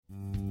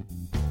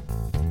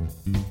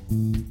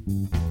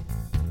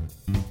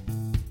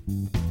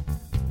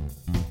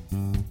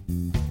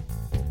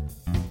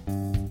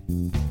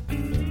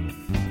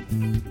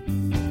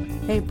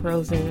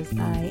Prosers.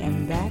 I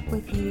am back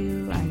with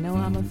you. I know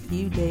I'm a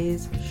few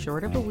days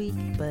short of a week,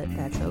 but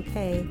that's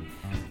okay.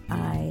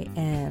 I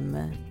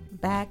am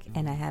back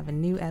and I have a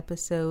new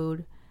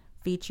episode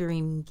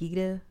featuring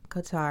Geeta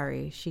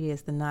Kothari. She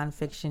is the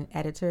nonfiction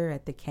editor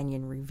at the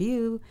Kenyon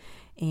Review,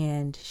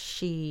 and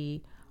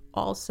she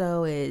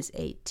also is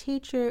a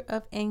teacher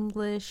of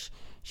English.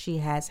 She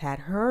has had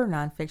her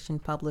nonfiction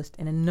published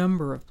in a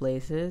number of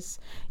places.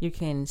 You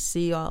can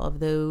see all of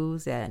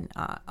those and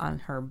on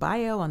her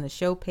bio on the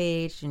show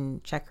page,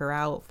 and check her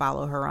out,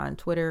 follow her on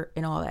Twitter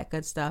and all that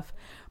good stuff.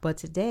 But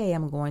today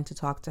I'm going to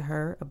talk to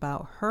her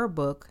about her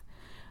book,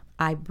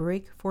 I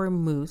Break for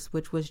Moose,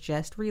 which was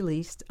just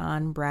released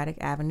on Braddock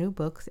Avenue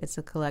Books. It's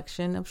a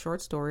collection of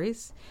short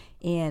stories,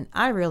 and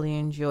I really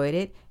enjoyed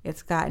it.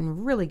 It's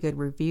gotten really good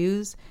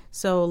reviews,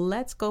 so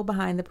let's go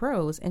behind the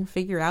prose and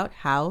figure out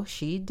how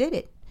she did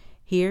it.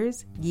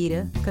 Here's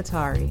Geeta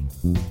Kothari.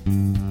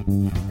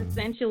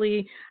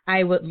 Essentially,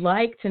 I would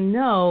like to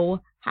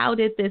know, how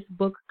did this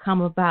book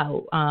come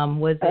about?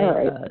 Was it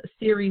a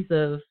series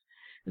of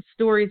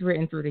stories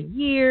written through the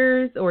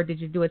years, or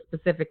did you do it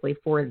specifically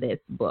for this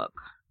book?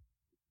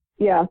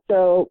 Yeah,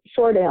 so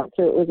short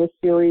answer, it was a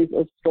series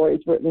of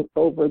stories written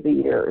over the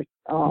years.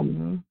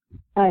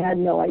 I had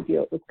no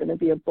idea it was going to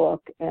be a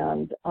book,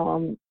 and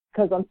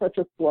because I'm such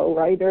a slow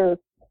writer,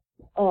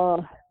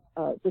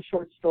 the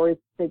short stories,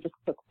 they just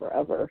took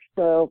forever.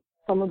 So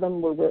some of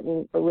them were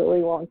written a really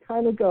long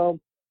time ago,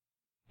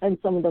 and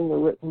some of them were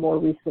written more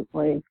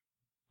recently.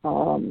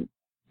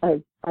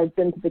 I've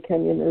been to the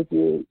Kenyon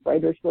Review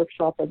Writers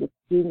Workshop as a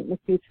student a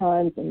few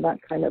times, and that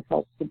kind of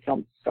helps to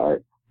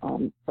jumpstart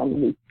some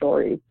of these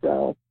stories.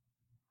 So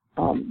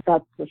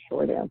that's the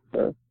short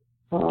answer.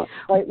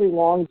 Slightly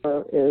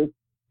longer is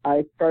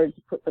I started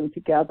to put them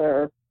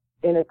together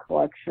in a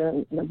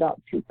collection in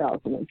about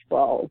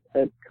 2012.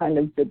 It kind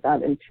of did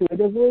that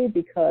intuitively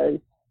because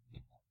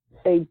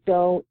they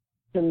don't,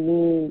 to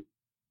me,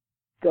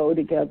 go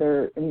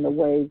together in the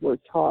way we're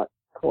taught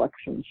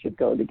collections should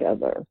go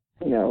together.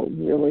 You know,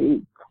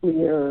 really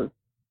clear,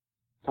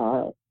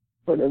 sort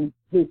of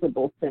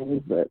visible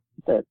things that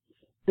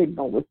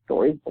signal the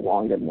stories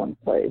belong in one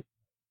place.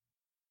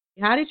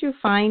 How did you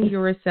find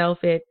yourself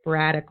at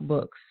Braddock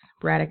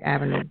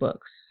Avenue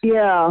Books?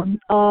 Yeah,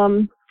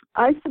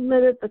 I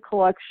submitted the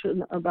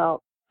collection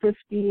about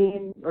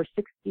 15 or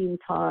 16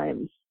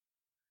 times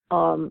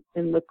over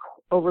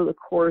the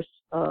course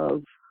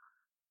of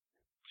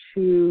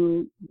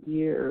 2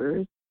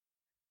 years,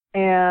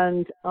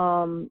 and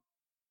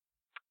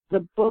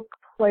the book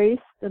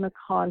placed in a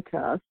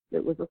contest.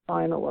 It was a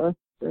finalist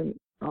in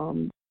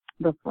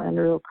the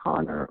Flannery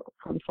O'Connor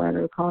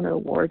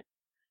Award,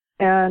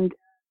 and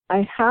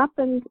I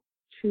happened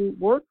to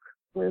work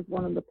with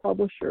one of the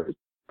publishers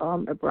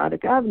at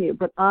Braddock Avenue,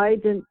 but I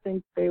didn't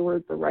think they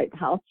were the right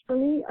house for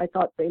me. I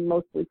thought they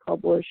mostly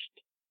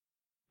published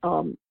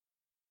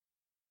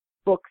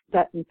books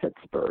set in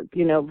Pittsburgh,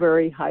 you know,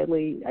 very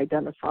highly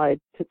identified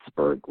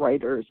Pittsburgh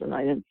writers, and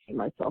I didn't see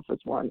myself as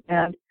one.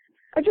 And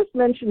I just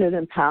mentioned it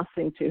in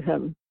passing to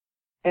him,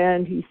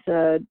 and he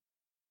said,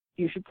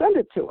 "You should send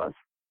it to us."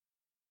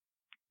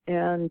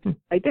 And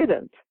I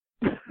didn't.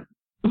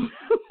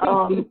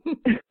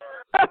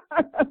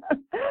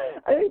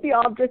 I think the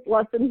object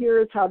lesson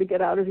here is how to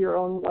get out of your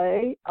own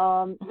way.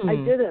 I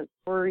didn't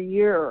for a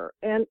year,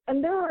 and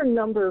there are a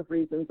number of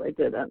reasons I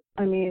didn't.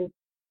 I mean,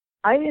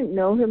 I didn't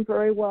know him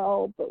very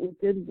well, but we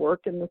did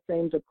work in the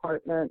same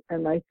department,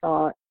 and I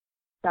thought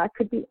that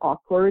could be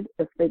awkward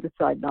if they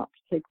decide not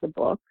to take the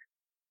book.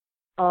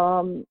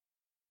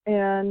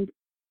 And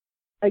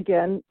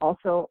again,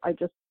 also, I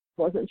just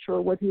wasn't sure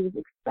what he was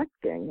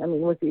expecting. I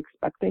mean, was he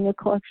expecting a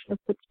collection of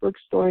Pittsburgh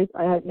stories?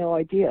 I had no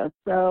idea.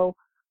 So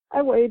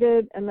I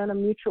waited, and then a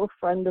mutual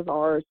friend of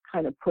ours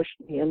kind of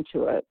pushed me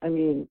into it. I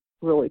mean,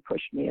 really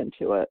pushed me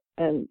into it.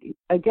 And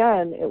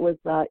again, it was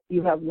that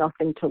you have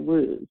nothing to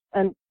lose.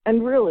 And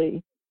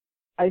really,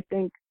 I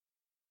think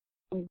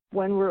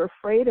when we're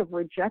afraid of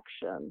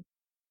rejection,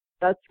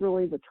 that's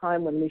really the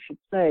time when we should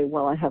say,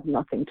 well, I have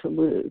nothing to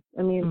lose.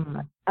 I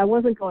mean, I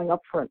wasn't going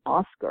up for an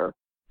Oscar.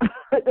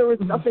 There was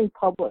nothing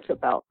public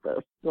about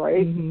this,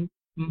 right?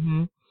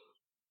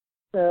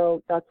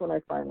 So that's when I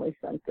finally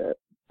sent it.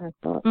 I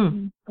thought,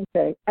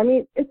 okay. I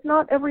mean, it's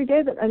not every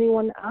day that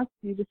anyone asks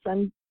you to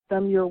send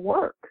them your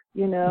work,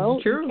 you know?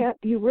 True.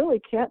 You really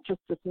can't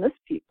just dismiss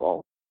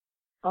people.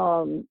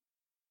 And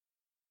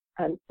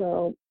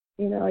so,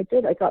 you know, I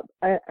did.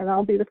 And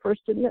I'll be the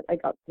first to admit, I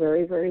got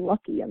very, very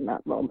lucky in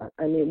that moment.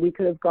 I mean, we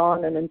could have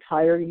gone an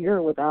entire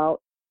year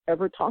without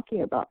ever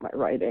talking about my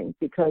writing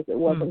because it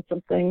wasn't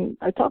something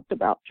I talked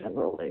about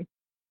generally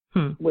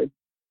with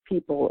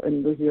people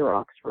in the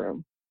Xerox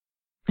room.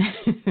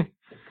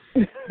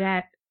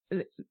 That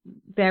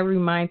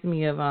reminds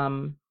me of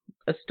a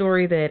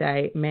story that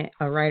I met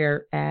a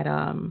writer at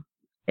a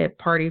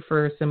party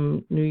for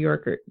some New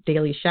Yorker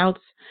Daily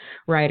Shouts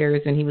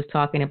writers, and he was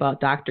talking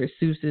about Dr.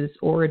 Seuss's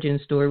origin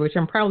story, which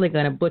I'm probably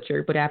going to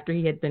butcher, but after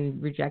he had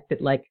been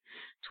rejected like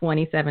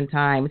 27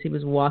 times, he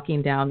was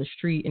walking down the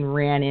street and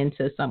ran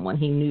into someone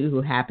he knew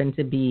who happened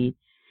to be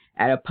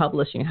at a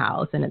publishing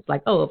house. And it's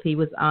like, oh, if he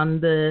was on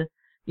the,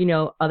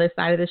 other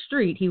side of the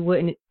street, he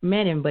wouldn't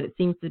met him. But it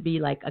seems to be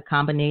like a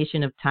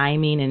combination of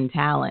timing and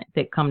talent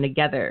that come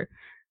together.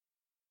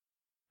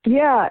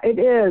 Yeah, it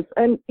is.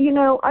 And,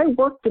 I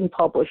worked in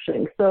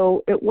publishing,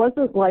 so it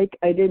wasn't like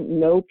I didn't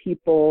know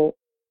people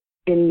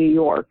in New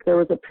York. There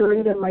was a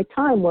period in my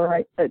time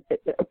where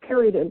a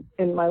period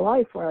in my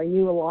life where I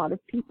knew a lot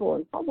of people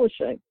in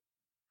publishing,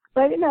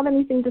 but I didn't have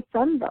anything to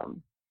send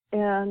them.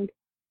 And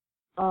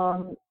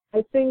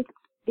I think,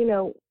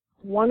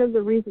 one of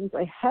the reasons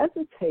I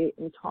hesitate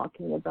in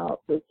talking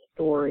about this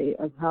story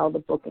of how the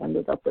book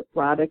ended up at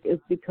Braddock is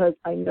because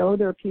I know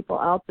there are people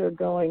out there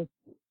going,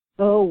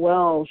 oh,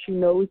 well, she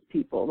knows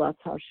people. That's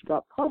how she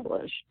got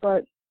published.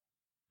 But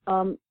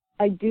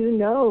I do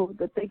know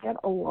that they get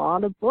a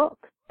lot of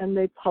books and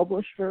they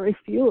publish very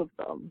few of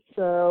them.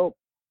 So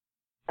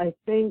I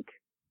think,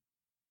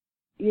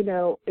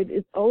 it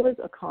is always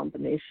a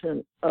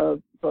combination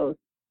of both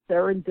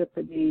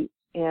serendipity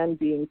and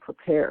being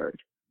prepared.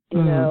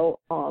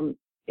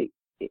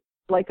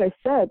 Like I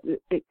said,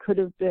 it could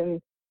have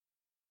been,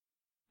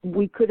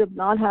 we could have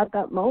not had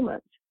that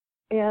moment.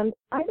 And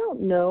I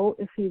don't know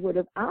if he would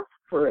have asked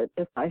for it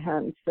if I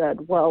hadn't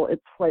said, well,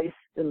 it's placed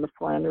in the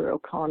Flannery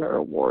O'Connor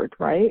Award,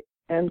 right?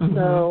 And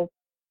so,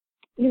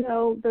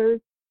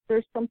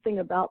 there's something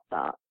about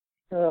that.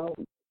 So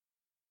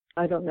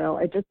I don't know.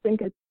 I just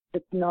think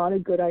it's not a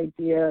good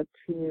idea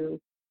to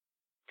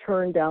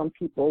turn down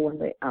people when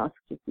they ask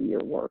to see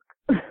your work.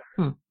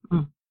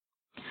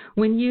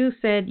 When you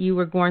said you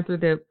were going through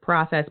the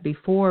process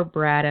before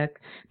Braddock,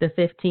 the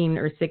 15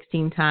 or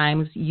 16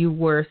 times you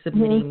were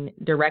submitting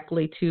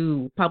directly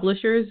to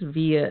publishers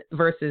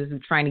versus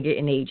trying to get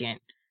an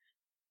agent.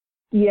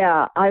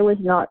 Yeah, I was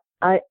not.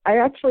 I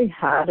actually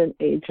had an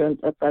agent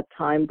at that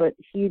time, but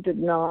he did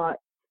not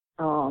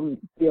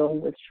deal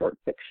with short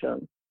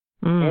fiction.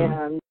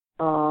 And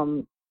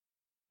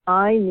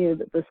I knew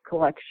that this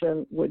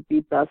collection would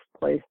be best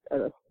placed at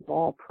a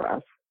small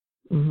press.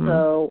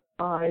 So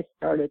I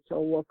started to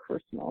look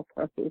for small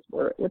presses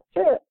where it would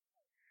fit.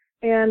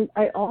 And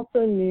I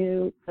also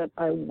knew that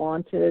I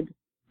wanted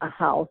a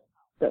house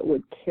that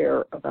would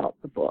care about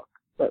the book,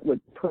 that would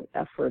put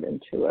effort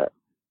into it.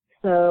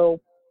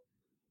 So,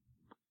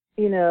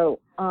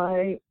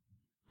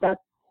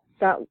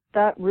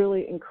 that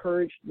really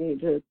encouraged me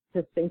to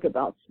think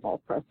about small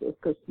presses,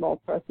 because small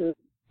presses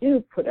do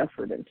put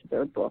effort into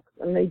their books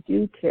and they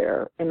do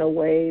care in a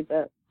way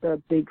that the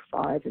big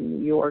five in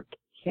New York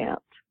can't.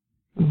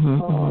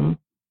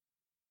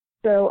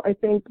 So I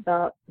think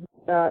that's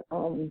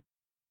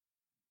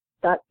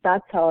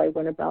how I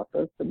went about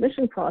the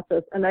submission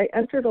process. And I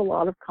entered a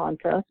lot of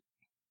contests,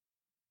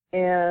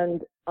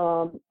 and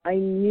I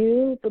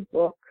knew the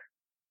book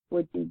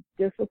would be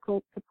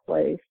difficult to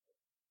place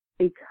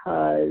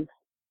because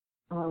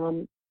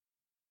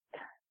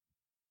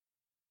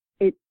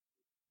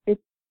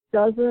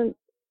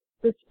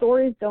the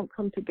stories don't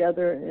come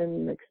together in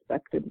an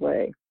expected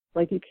way.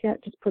 Like, you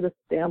can't just put a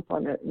stamp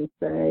on it and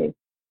say,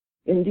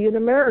 Indian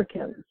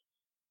Americans,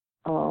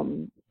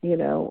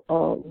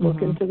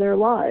 look into their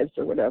lives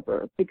or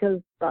whatever,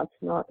 because that's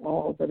not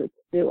all that it's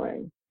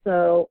doing.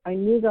 So I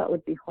knew that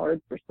would be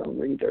hard for some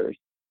readers.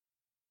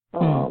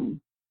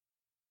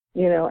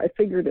 I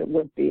figured it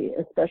would be,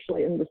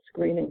 especially in the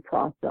screening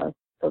process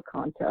for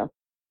contests,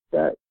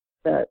 that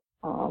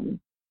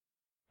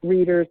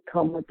readers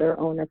come with their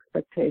own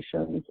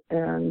expectations,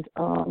 and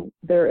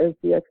there is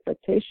the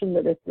expectation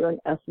that if you're an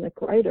ethnic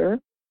writer,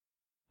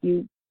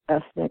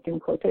 ethnic in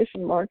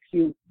quotation marks,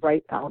 you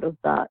write out of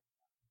that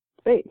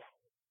space.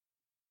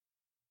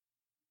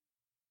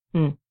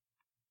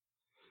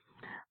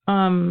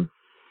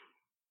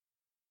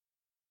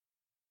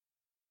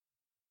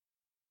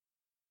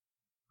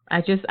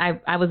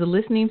 I was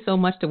listening so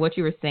much to what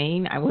you were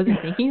saying, I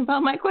wasn't thinking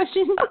about my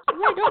question.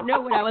 I don't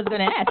know what I was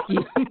going to ask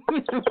you.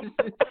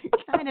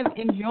 Kind of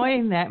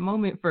enjoying that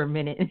moment for a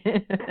minute.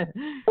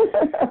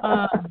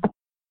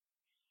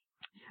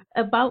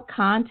 About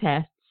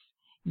contests,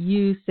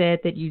 you said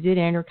that you did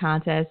enter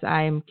contests.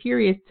 I am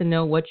curious to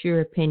know what's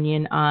your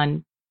opinion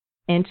on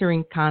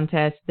entering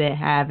contests that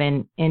have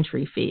an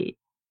entry fee.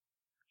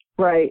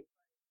 Right.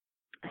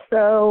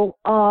 So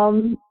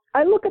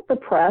I look at the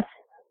press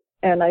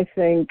and I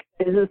think,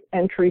 is this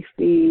entry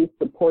fee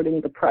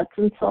supporting the press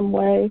in some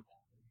way?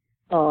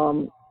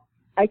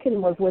 I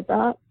can live with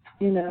that,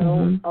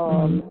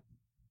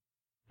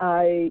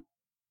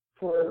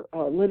 for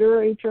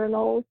literary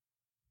journals,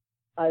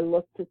 I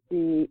look to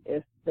see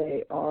if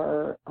they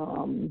are,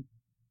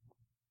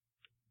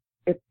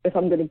 if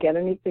I'm going to get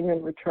anything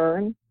in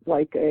return,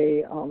 like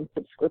a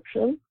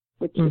subscription,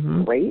 which is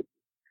great.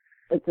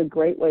 It's a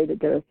great way to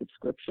get a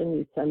subscription.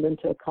 You send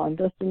into a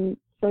contest, and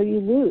so you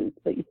lose,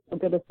 but you still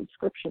get a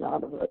subscription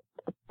out of it.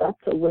 That's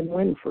a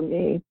win-win for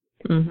me.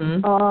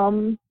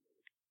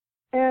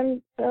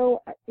 And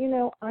so,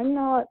 I'm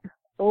not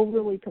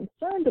overly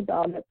concerned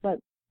about it, but,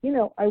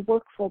 I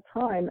work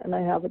full-time and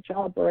I have a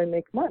job where I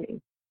make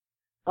money.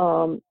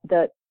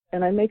 That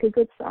and I make a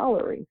good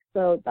salary.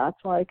 So that's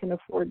why I can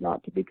afford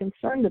not to be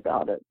concerned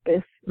about it.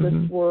 If this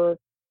were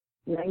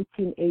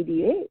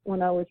 1988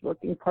 when I was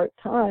working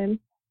part-time,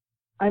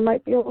 I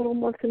might be a little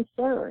more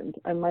concerned.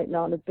 I might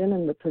not have been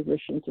in the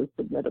position to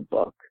submit a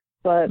book.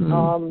 But,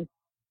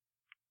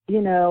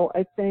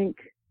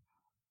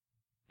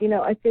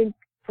 I think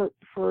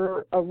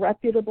for a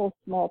reputable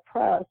small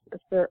press,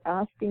 if they're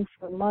asking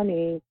for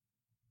money,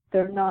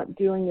 they're not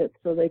doing it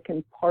so they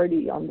can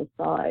party on the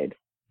side.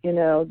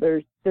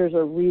 There's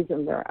a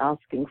reason they're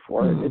asking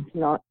for it. It's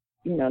not,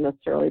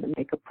 necessarily to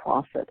make a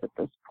profit at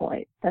this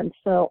point. And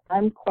so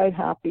I'm quite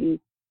happy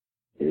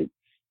to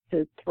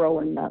throw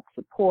in that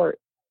support.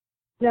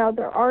 Now,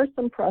 there are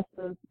some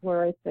presses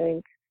where I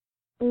think,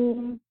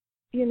 you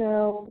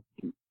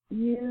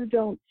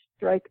don't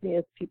strike me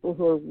as people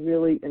who are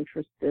really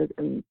interested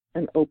in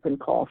an open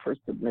call for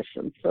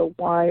submission. So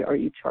why are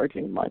you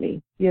charging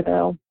money,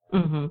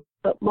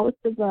 But most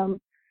of them,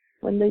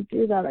 when they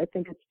do that, I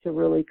think it's to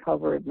really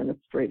cover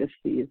administrative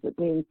fees. It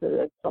means that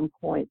at some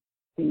point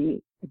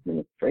the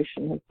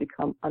administration has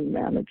become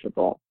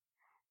unmanageable.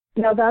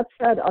 Now, that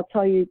said, I'll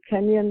tell you,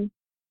 Kenyon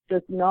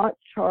does not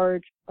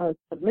charge a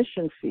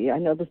submission fee. I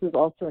know this is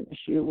also an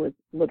issue with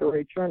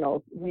literary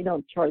journals. We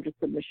don't charge a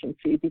submission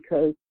fee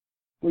because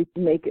we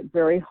make it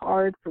very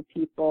hard for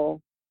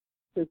people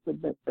to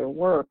submit their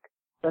work,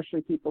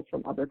 especially people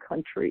from other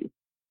countries.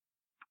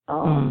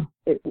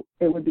 It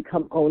would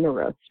become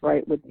onerous,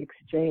 right, with the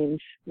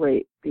exchange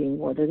rate being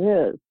what it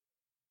is.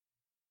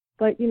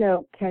 But,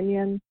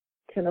 Kenyon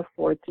can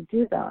afford to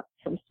do that.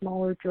 Some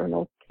smaller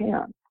journals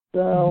can't.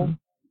 So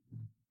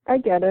I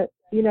get it.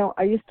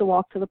 I used to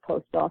walk to the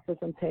post office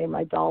and pay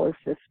my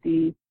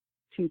 $1.50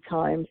 2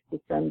 times to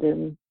send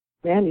in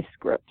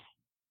manuscripts.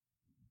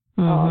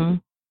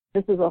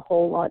 This is a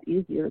whole lot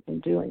easier than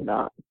doing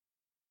that.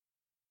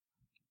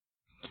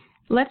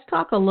 Let's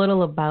talk a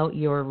little about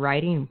your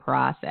writing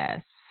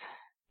process.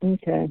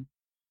 Okay.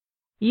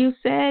 You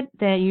said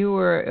that you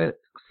were a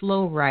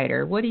slow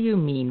writer. What do you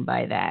mean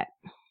by that?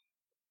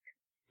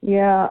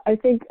 Yeah, I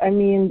think I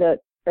mean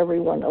that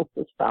everyone else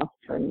is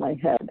faster in my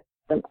head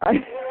than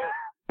I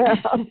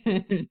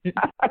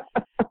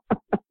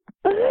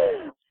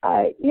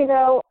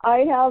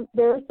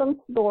there are some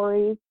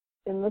stories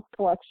in this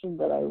collection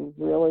that I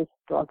really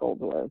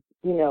struggled with.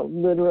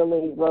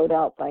 Literally wrote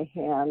out by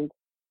hand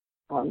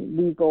on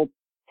legal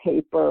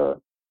paper,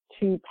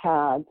 2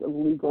 pads of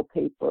legal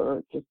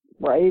paper, just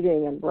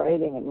writing and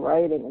writing and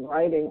writing and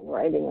writing and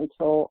writing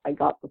until I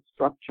got the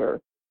structure.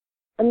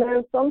 And there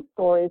are some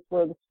stories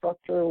where the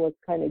structure was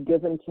kind of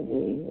given to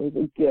me as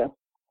a gift,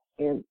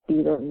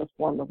 either in the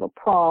form of a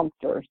prompt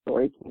or a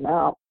story came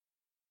out.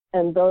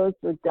 And those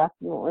were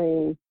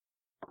definitely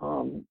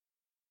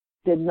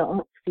did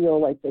not feel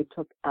like they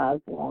took as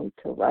long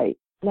to write.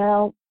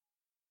 Now,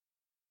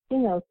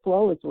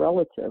 slow is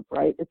relative,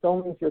 right? It's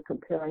only if you're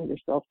comparing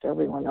yourself to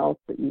everyone else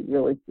that you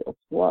really feel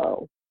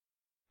slow.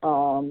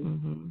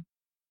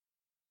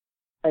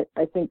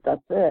 I think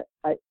that's it.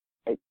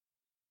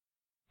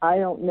 I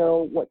don't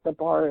know what the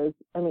bar is.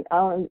 I mean,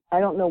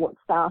 I don't know what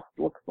fast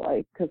looks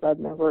like because I've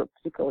never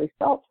particularly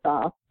felt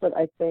fast, but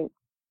I think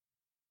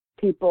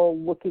people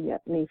looking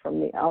at me from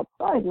the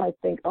outside might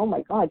think, oh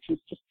my God,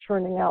 she's just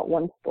churning out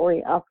one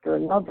story after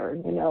another.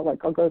 Like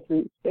I'll go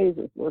through these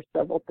phases where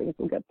several things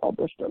will get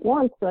published at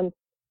once. And,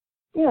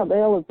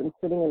 they'll have been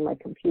sitting in my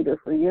computer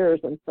for years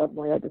and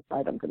suddenly I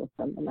decide I'm going to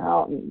send them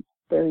out and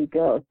there you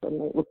go.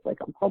 Suddenly it looks like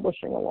I'm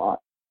publishing a lot.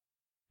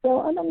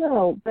 So I don't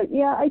know. But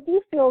yeah, I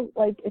do feel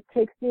like it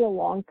takes me a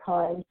long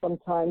time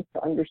sometimes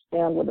to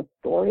understand what a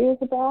story is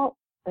about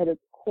at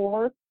its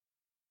core.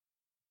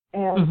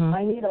 And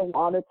I need a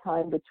lot of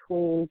time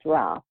between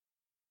drafts.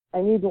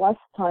 I need less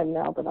time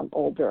now that I'm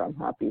older. I'm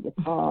happy to,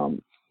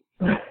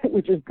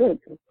 which is good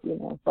because,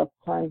 less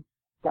time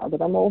now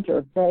that I'm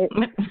older, right?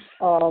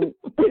 I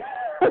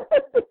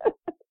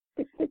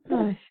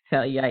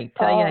tell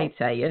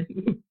you.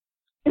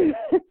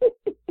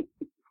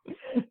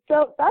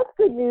 So that's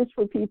good news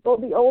for people.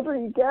 The older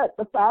you get,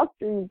 the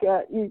faster you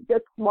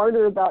get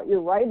smarter about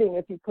your writing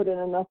if you put in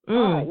enough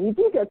time. You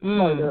do get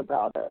smarter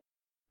about it,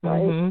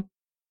 right?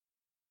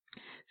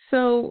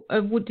 So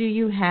do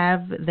you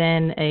have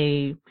then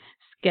a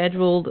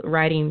scheduled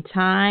writing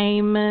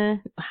time?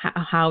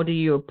 How do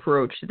you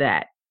approach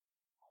that?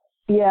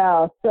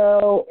 Yeah,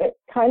 so it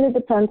kind of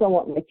depends on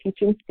what my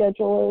teaching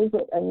schedule is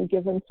at any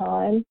given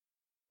time.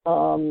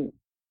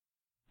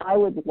 I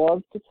would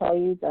love to tell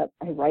you that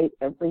I write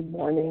every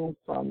morning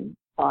from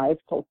 5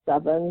 till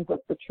 7,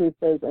 but the truth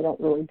is I don't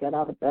really get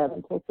out of bed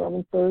until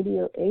 7:30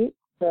 or 8.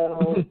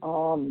 So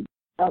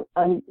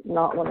I'm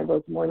not one of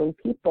those morning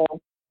people.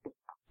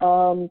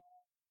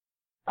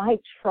 I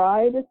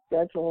try to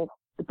schedule,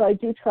 but I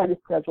do try to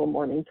schedule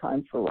morning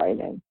time for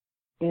writing,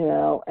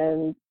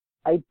 and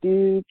I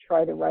do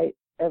try to write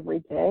every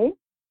day,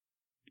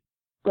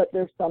 but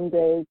there's some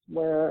days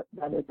where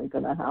that isn't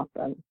going to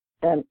happen.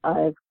 And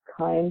I've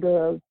kind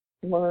of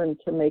learned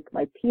to make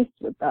my peace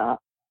with that.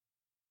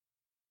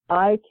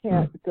 I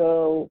can't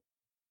go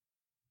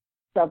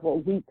several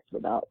weeks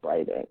without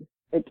writing.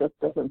 it just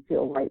doesn't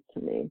feel right to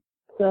me.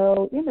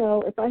 So,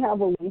 if I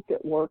have a week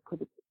at work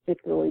because it's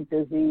particularly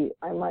busy,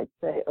 I might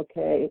say,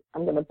 okay,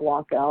 I'm going to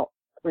block out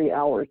 3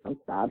 hours on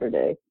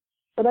Saturday.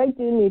 But I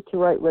do need to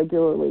write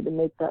regularly to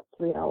make that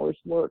 3 hours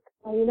work.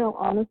 So,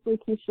 honestly,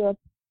 Keisha,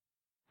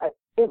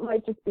 it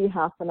might just be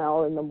half an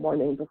hour in the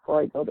morning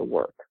before I go to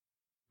work.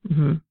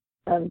 Mm-hmm.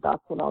 And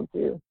that's what I'll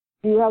do.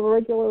 Do you have a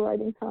regular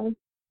writing time?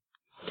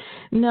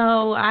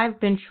 No, I've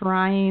been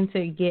trying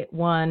to get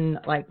one.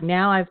 Like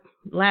now,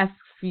 last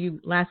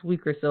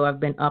week or so, I've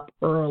been up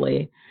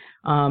early,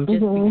 just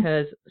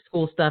because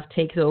school stuff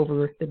takes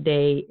over the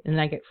day, and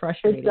I get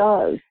frustrated. It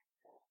does.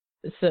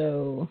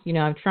 So,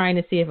 I'm trying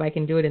to see if I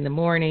can do it in the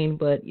morning,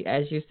 but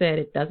as you said,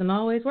 it doesn't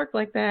always work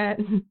like that.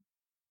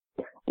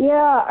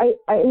 Yeah,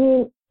 I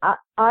mean,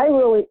 I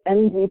really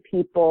envy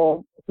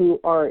people who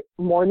are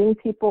morning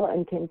people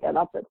and can get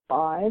up at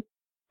 5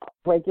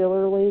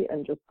 regularly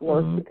and just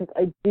work, because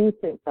I do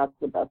think that's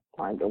the best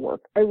time to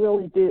work. I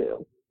really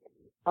do.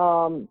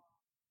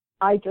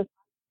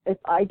 If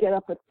I get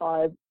up at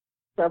 5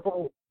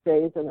 several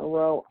days in a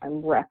row,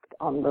 I'm wrecked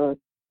on the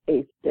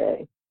 8th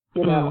day.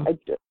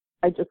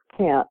 I just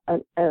can't.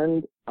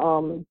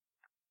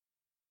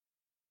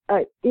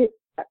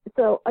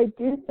 So I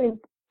do think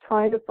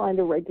trying to find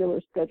a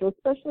regular schedule,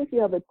 especially if you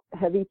have a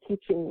heavy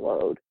teaching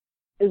load,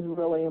 is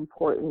really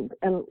important.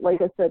 And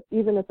like I said,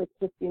 even if it's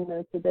 15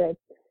 minutes a day,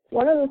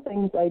 one of the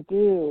things I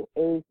do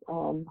is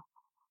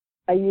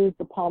I use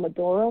the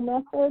Pomodoro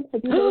method.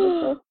 Have you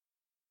heard of this?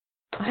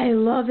 I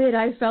love it.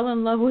 I fell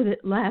in love with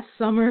it last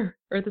summer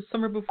or the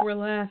summer before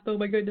last. Oh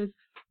my goodness.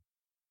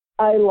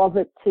 I love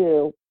it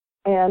too.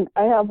 And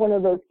I have one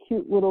of those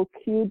cute little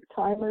cube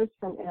timers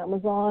from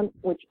Amazon,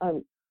 which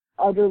I'm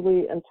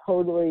utterly and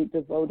totally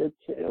devoted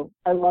to.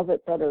 I love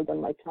it better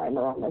than my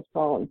timer on my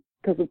phone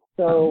because it's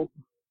so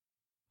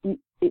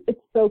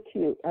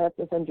cute. I have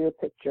to send you a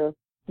picture.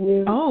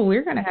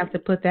 We're going to have to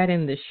put that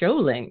in the show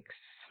links.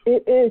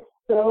 It's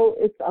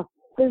a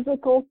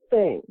physical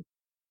thing.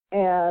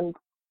 And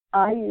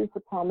I use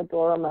the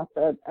Pomodoro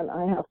method, and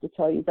I have to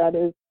tell you, that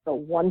is the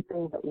one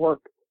thing that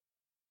works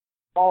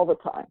all the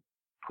time.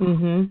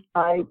 Mm-hmm.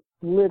 I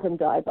live and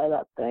die by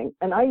that thing.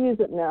 And I use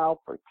it now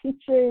for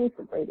teaching,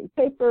 for grading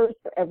papers,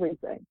 for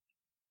everything.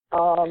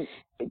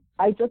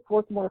 I just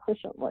work more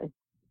efficiently.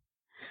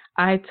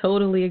 I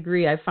totally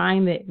agree. I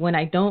find that when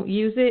I don't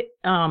use it,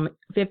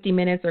 50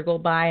 minutes or go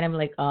by and I'm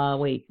like,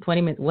 wait,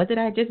 20 minutes. What did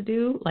I just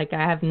do? Like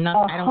I have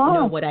not, I don't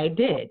know what I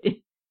did.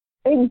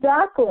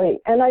 Exactly.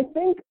 And I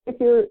think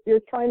if you're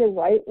trying to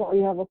write while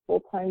you have a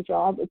full-time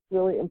job, it's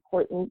really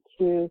important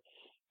to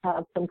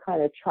have some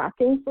kind of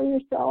tracking for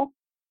yourself.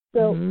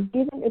 So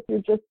even if you're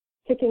just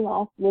ticking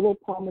off little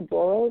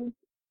Pomodoros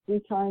 3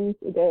 times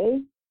a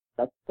day,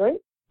 that's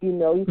great.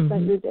 You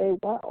spent your day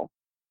well.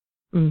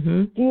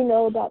 Mm-hmm. Do you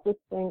know about this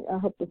thing? I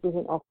hope this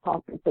isn't off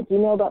topic, but do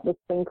you know about this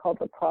thing called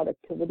the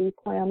productivity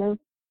planner?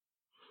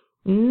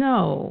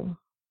 No.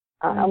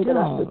 I'm going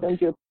to have to send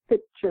you a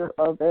picture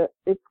of it.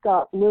 It's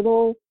got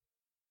little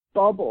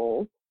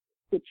bubbles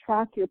to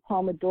track your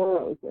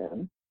Pomodoros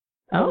in.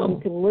 You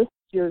can list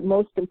your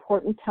most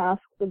important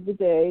tasks of the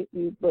day.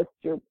 You list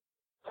your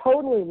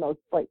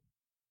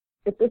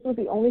if this was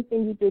the only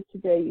thing you did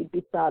today, you'd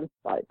be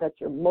satisfied. That's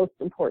your most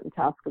important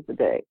task of the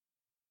day.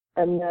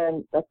 And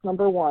then that's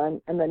number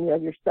 1. And then you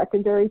have your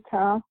secondary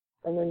tasks,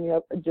 and then you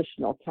have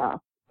additional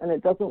tasks. And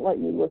it doesn't let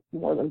you list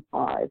more than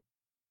 5.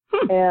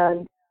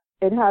 And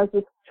it has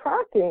this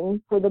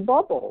tracking for the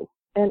bubbles.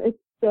 And it's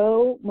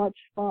so much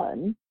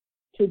fun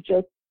to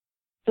just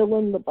fill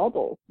in the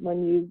bubbles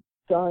when you've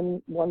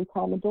done one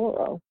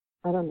Pomodoro.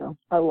 I don't know.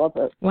 I love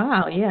it.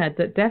 Wow. Yeah,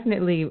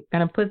 definitely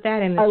going to put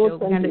that in the show.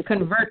 We're going to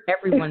convert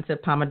everyone to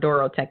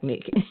Pomodoro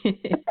technique.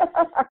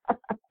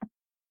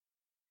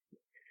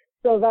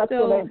 So that's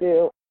what I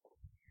do.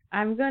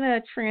 I'm going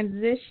to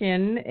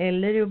transition a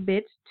little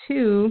bit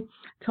to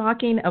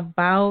talking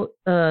about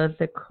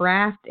the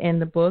craft in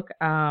the book.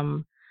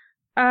 So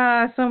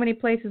many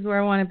places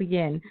where I want to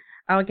begin.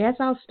 I guess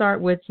I'll start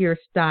with your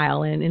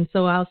style. And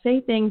so I'll say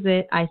things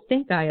that I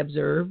think I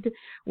observed,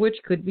 which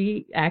could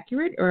be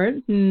accurate or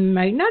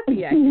might not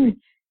be accurate.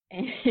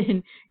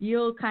 And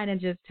you'll kind of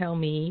just tell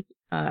me,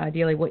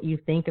 ideally, what you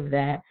think of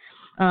that.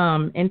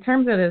 In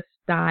terms of the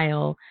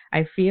style,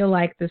 I feel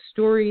like the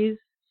stories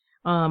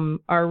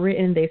are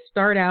written, they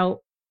start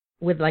out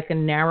with like a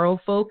narrow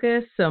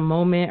focus, a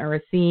moment or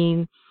a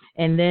scene,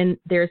 and then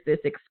there's this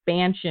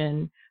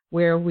expansion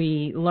where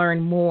we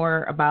learn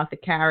more about the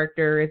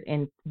characters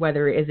and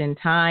whether it is in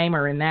time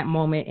or in that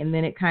moment, and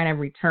then it kind of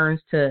returns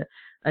to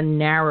a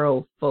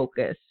narrow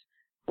focus.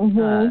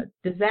 Mm-hmm.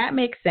 Does that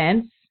make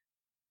sense?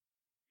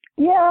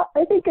 Yeah,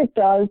 I think it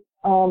does.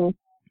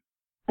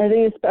 I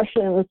think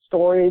especially in the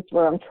stories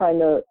where I'm trying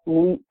to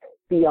leap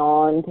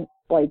beyond,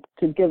 like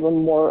to give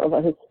them more of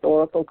a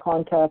historical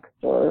context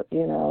or,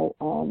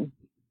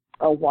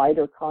 a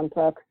wider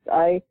context.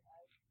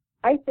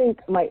 I think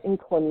my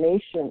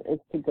inclination is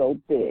to go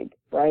big,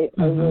 right?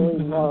 Mm-hmm, I really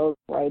love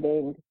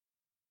writing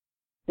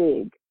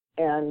big.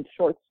 and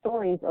short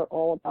stories are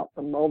all about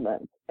the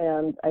moment.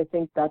 And I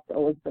think that's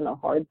always been a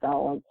hard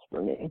balance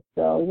for me.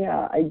 So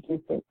yeah, I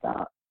do think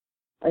that.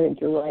 I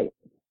think you're right.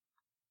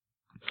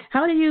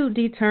 How do you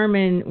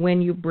determine when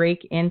you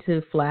break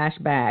into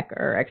flashback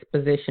or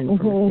exposition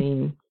from a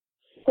scene?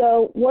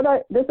 So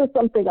this is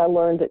something I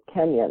learned at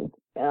Kenyon,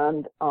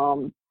 and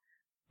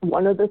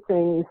one of the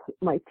things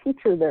my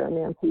teacher there,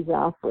 Nancy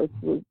Zaffris,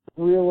 was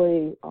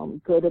really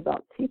good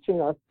about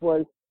teaching us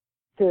was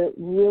to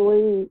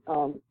really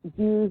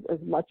use as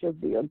much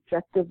of the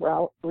objective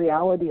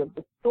reality of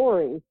the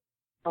story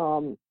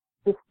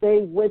to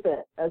stay with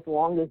it as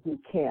long as you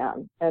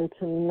can, and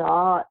to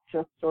not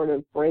just sort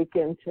of break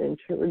into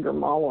interior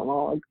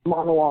monologue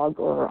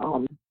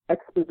or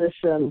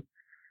exposition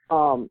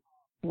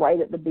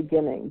right at the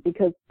beginning.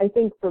 Because I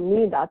think for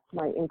me, that's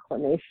my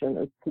inclination,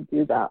 is to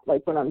do that.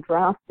 Like when I'm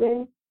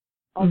drafting,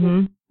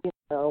 I'll just,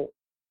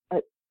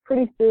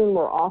 pretty soon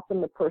we're off in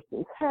the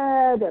person's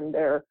head and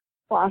they're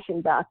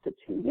flashing back to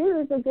 2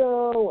 years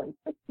ago and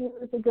 6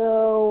 years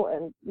ago,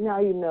 and now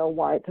you know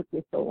why it took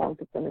me so long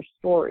to finish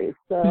stories.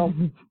 So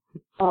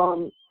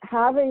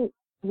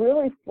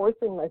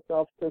forcing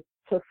myself to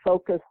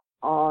focus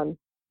on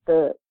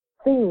the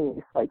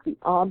things, like the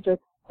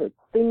objects, the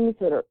things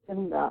that are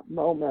in that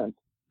moment,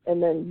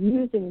 and then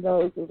using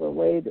those as a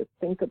way to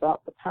think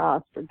about the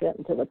past or get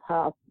into the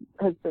past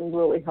has been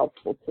really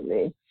helpful to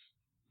me.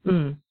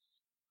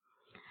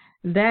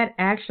 That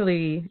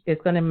actually is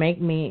going to make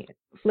me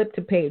flip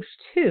to page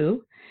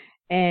 2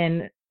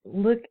 and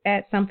look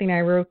at something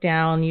I wrote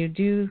down. You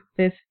do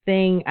this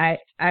thing, I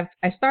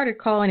started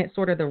calling it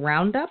sort of the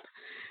roundup,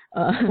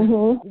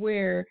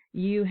 where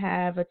you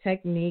have a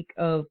technique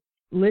of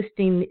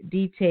listing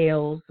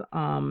details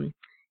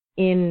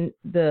in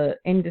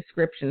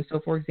description. So,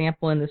 for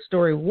example, in the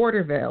story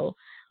Waterville,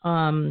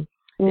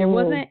 there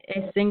wasn't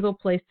a single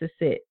place to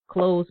sit.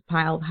 Clothes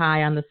piled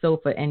high on the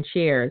sofa and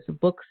chairs,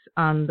 books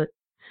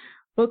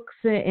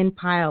in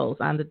piles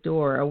on the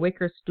door, a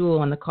wicker stool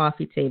on the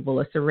coffee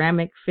table, a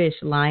ceramic fish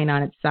lying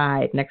on its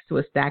side next to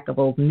a stack of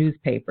old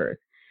newspapers.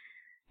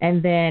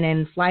 And then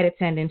in Flight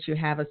Attendants, you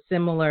have a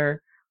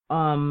similar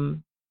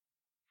moment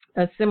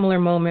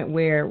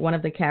where one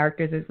of the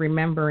characters is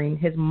remembering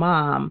his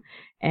mom,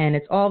 and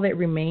it's all that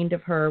remained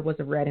of her was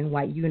a red and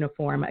white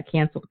uniform, a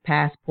canceled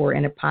passport,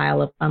 and a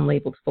pile of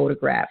unlabeled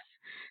photographs,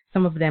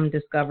 some of them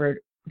discolored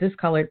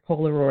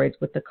Polaroids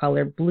with the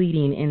color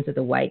bleeding into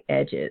the white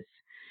edges.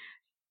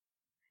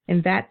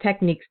 And that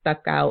technique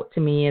stuck out to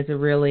me as a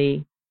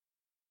really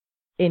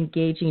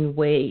engaging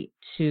way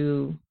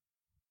to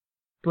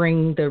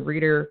bring the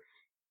reader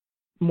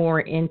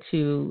more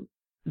into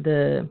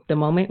the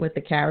moment with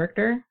the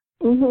character.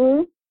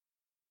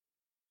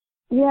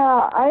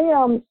 Yeah,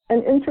 and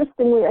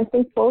interestingly, I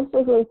think both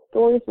of those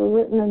stories were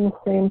written in the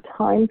same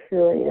time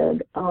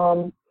period.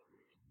 In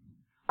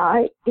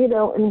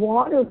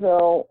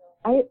Waterville,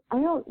 I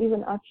don't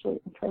even actually,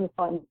 I'm trying to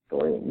find the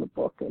story in the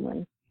book and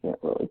I can't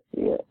really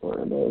see it where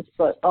it is,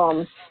 but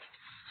I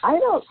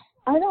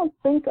don't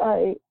think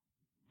I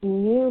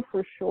knew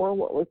for sure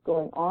what was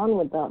going on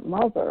with that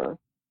mother,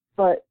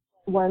 but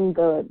when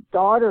the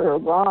daughter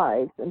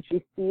arrives and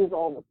she sees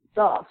all the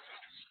stuff,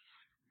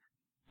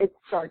 it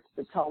starts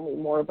to tell me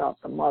more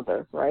about the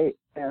mother, right?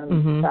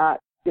 And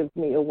that gives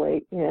me a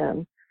way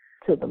in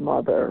to the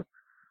mother.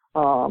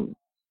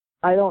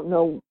 I don't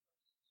know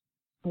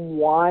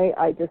why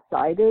I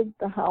decided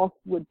the house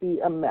would be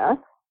a mess,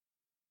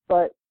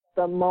 but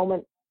the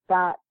moment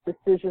that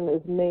decision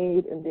is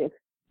made in the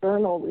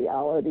external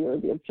reality or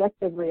the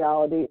objective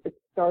reality, it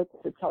starts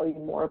to tell you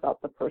more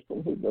about the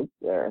person who lives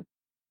there.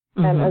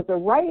 And as a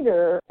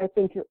writer, I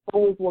think you're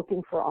always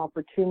looking for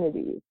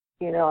opportunities.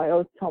 I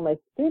always tell my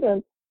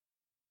students,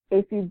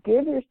 if you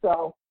give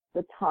yourself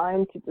the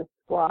time to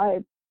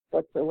describe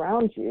what's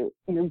around you,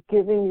 you're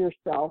giving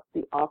yourself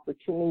the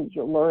opportunity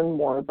to learn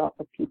more about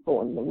the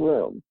people in the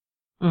room.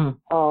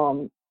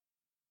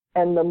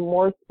 And the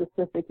more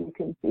specific you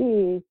can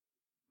be,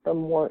 the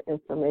more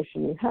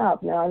information you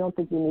have. Now, I don't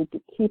think you need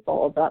to keep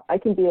all of that. I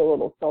can be a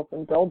little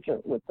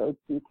self-indulgent with those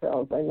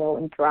details. I know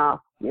in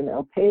drafts,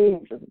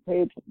 pages and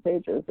pages and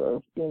pages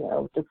of,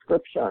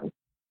 description.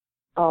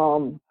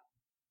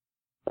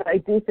 But I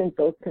do think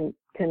those can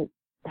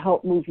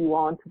help move you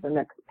on to the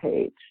next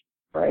page,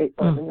 right,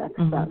 or the next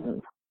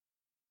sentence.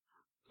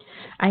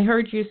 I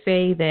heard you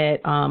say that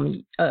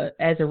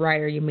as a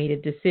writer, you made a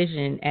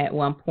decision at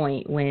one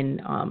point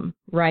when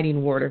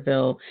writing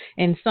Waterville.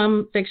 And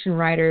some fiction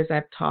writers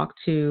I've talked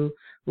to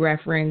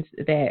reference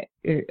that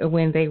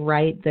when they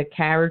write, the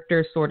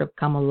characters sort of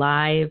come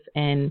alive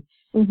and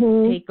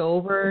take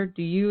over.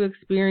 Do you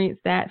experience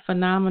that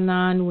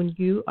phenomenon when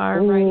you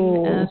are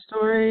writing a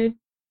story?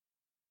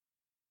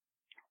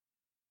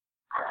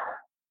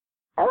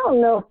 I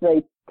don't know if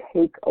they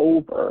take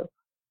over.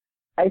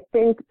 I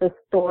think the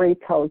story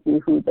tells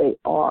you who they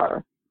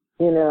are.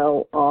 I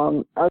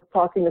was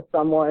talking to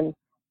someone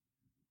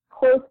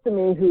close to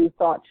me who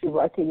thought she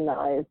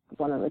recognized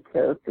one of the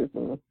characters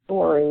in the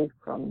story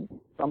from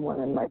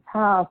someone in my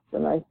past,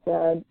 and I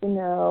said,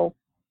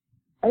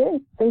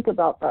 didn't think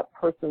about that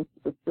person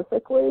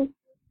specifically,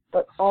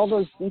 but all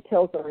those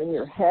details are in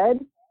your head.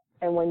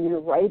 And when you're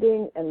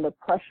writing and the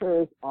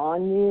pressure is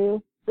on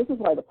you, this is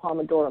why the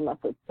Pomodoro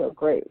method's so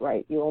great,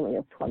 right? You only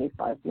have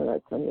 25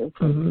 minutes and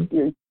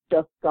you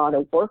just got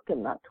to work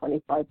in that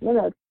 25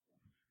 minutes.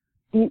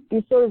 You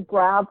sort of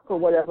grab for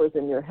whatever's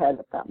in your head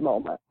at that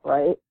moment,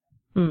 right?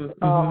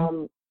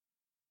 Mm-hmm.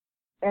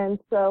 And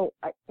so,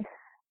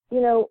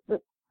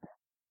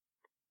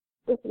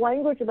 this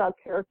language about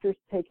characters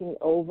taking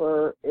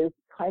over is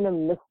kind of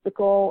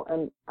mystical,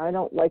 and I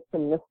don't like to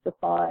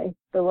mystify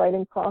the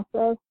writing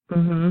process.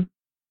 Mm-hmm.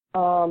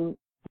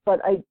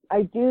 But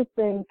I do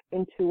think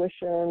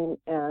intuition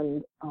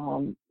and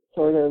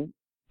sort of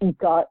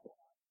gut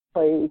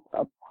plays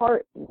a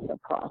part in the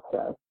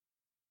process.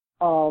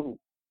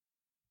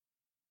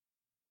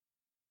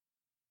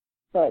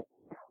 But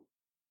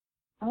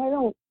I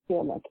don't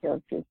feel my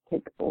characters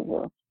take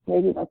over.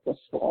 Maybe that's a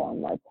flaw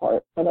on my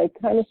part, but I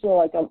kind of feel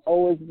like I'm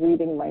always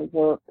reading my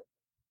work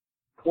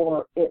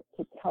for it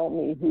to tell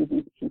me who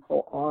these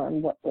people are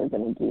and what they're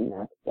going to do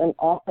next. And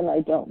often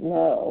I don't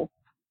know,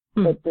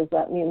 but does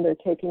that mean they're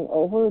taking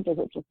over, or does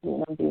it just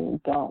mean I'm being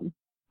dumb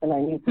and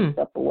I need to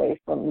step away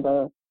from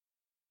the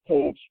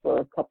page for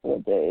a couple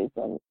of days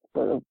and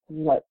sort of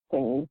let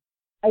things...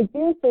 I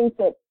do think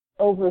that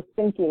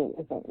overthinking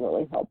isn't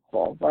really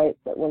helpful, right?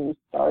 That when you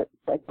start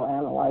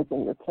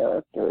psychoanalyzing your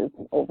characters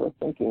and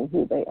overthinking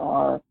who they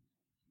are,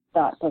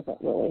 that doesn't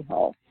really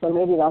help. So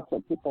maybe that's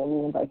what people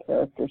mean by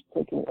characters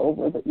taking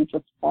over, that you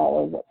just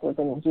follow what they're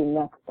going to do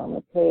next on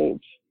the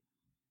page.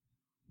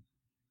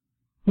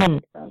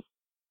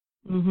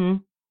 Mm-hmm.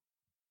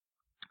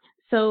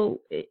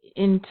 So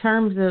in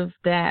terms of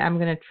that, I'm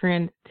going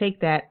to take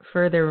that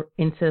further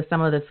into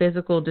some of the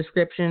physical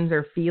descriptions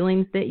or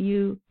feelings that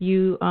you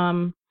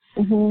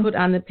put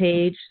on the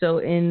page. So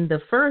in the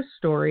first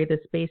story, The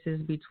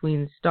Spaces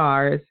Between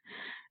Stars,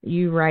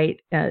 you write,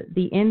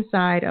 the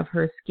inside of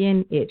her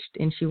skin itched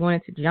and she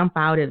wanted to jump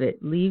out of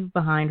it, leave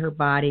behind her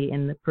body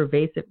and the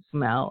pervasive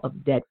smell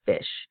of dead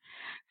fish.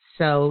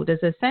 So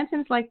does a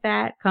sentence like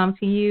that come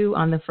to you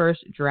on the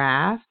first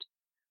draft?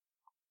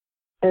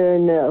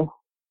 No.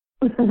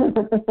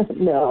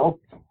 No.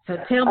 So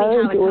tell me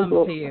how it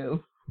comes to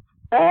you.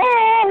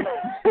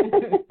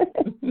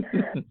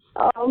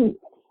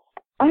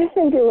 I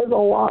think it was a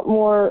lot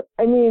more,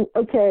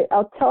 okay,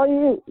 I'll tell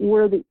you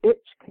where the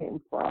itch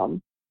came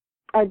from.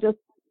 I just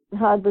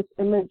had this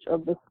image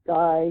of this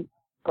guy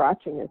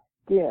scratching his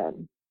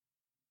skin.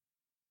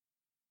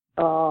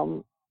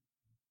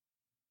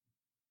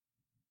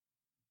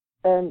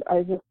 And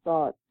I just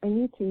thought, I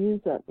need to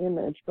use that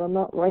image, but I'm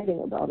not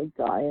writing about a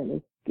guy and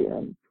his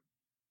skin.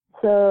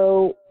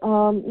 So,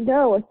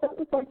 no, a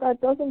sentence like that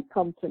doesn't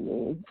come to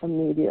me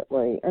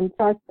immediately. In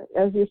fact,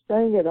 as you're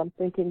saying it, I'm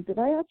thinking, did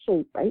I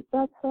actually write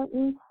that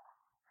sentence?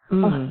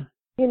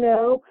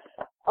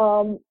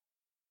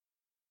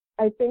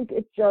 I think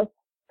it just,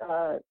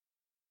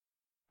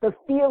 the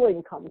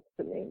feeling comes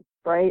to me,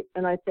 right?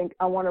 And I think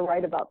I want to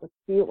write about the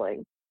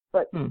feeling.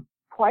 But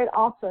quite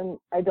often,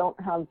 I don't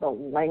have the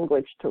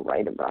language to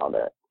write about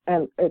it.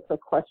 And it's a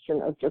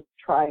question of just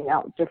trying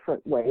out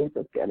different ways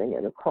of getting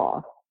it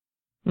across.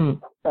 Does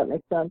that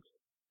make sense?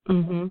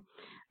 Mm-hmm.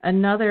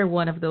 Another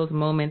one of those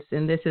moments,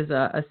 and this is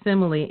a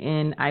simile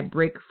in I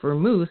Break for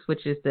Moose,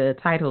 which is the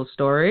title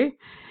story.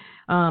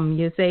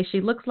 You say,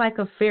 she looks like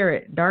a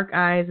ferret, dark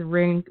eyes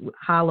ringed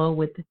hollow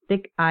with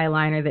thick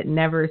eyeliner that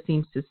never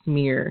seems to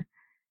smear.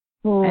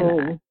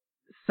 And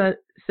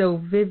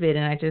so vivid,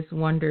 and I just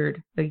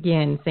wondered,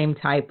 again, same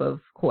type of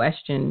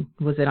question.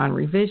 Was it on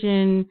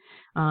revision?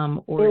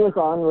 Or it was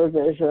on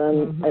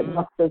revision. It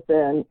must have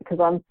been, because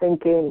I'm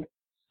thinking,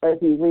 as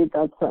you read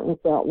that sentence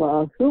out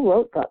loud, who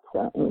wrote that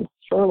sentence?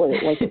 Surely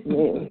it wasn't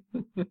me.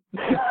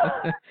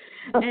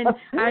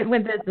 And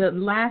when the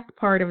last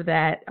part of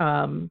that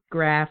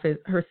graph is,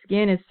 her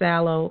skin is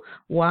sallow,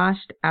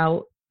 washed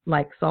out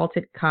like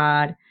salted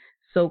cod,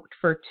 soaked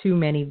for too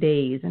many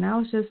days. And I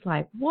was just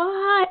like,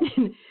 what?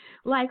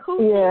 Like, who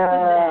thinks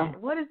of that?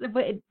 What is it?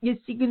 But you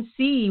can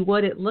see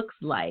what it looks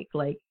like.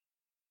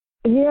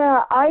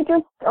 Yeah, I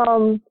just,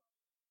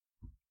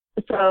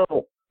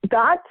 so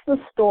that's the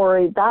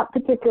story. That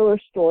particular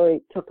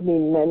story took me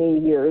many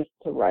years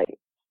to write.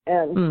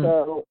 And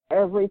so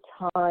every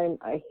time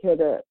I hit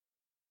it,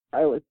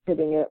 I was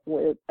hitting it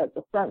at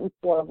the sentence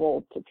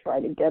level to try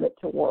to get it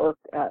to work,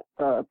 at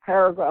the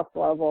paragraph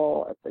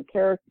level, at the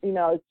character,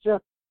 it's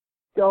just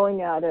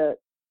going at it.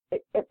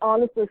 It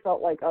honestly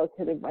felt like I was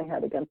hitting my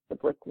head against the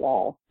brick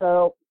wall.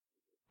 So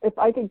if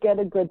I could get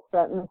a good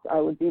sentence, I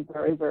would be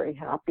very, very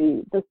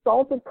happy. The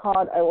salted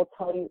cod, I will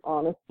tell you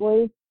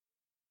honestly,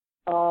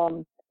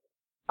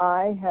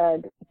 I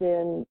had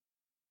been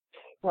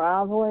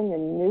traveling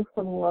in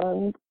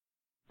Newfoundland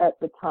at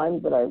the time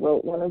that I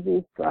wrote one of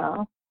these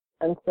drafts,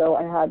 and so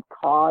I had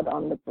cod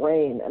on the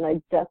brain, and I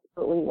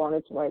desperately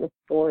wanted to write a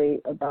story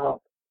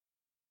about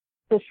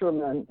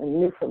fishermen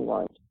in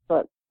Newfoundland,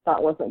 but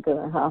that wasn't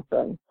going to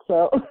happen.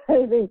 So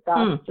I think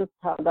that's just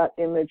how that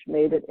image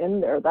made it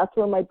in there. That's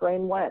where my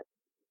brain went.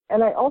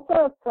 And I also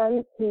have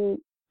friends who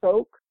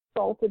soak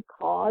salted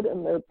cod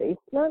in their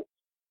basement.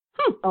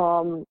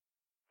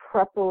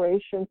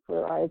 Preparation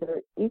for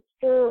either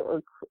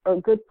Easter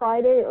or Good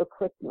Friday or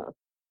Christmas.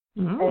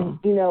 And,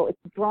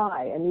 it's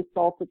dry, and you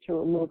soak it to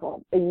remove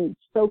all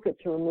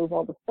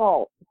the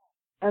salt.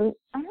 And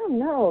I don't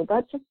know,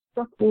 that just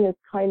struck me as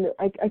kind of,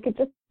 I could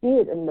just see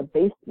it in the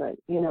basement,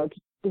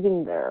 just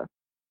sitting there,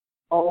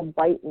 all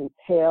white and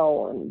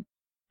pale and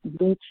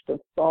bleached of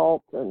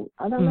salt, and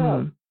I don't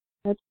know,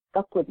 that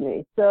stuck with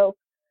me. So,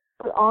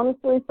 but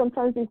honestly,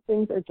 sometimes these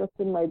things are just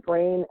in my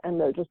brain, and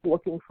they're just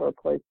looking for a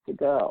place to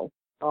go.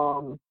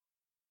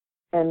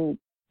 And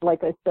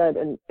like I said,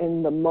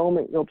 in the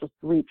moment, you'll just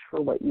reach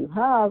for what you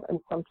have, and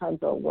sometimes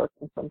it'll work,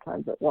 and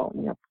sometimes it won't,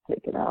 and you have to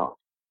take it out.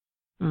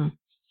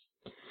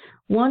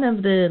 One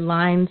of the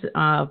lines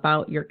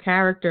about your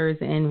characters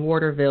in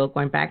Waterville,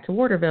 going back to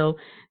Waterville,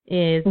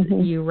 is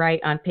you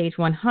write on page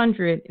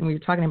 100, and we were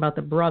talking about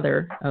the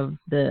brother of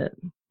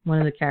one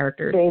of the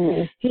characters.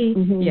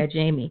 Jamie.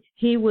 Jamie.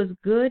 He was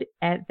good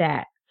at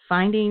that,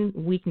 finding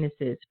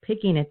weaknesses,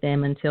 picking at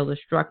them until the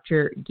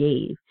structure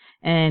gave.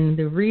 And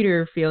the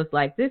reader feels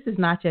like this is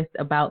not just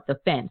about the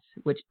fence,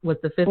 which was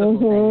the physical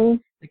thing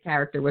the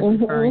character was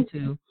referring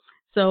to.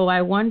 So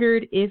I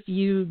wondered if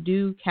you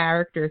do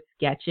character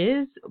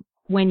sketches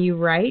when you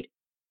write.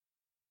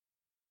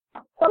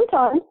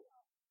 Sometimes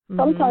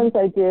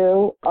I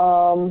do.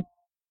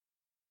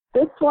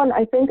 This one,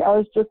 I think I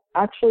was just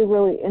actually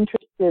really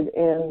interested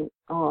in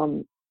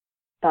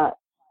that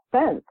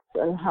fence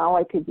and how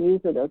I could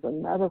use it as a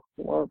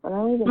metaphor, but I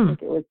don't even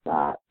think it was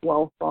that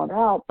well thought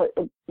out. But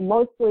it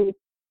mostly,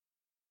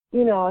 I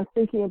was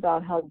thinking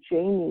about how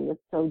Jamie is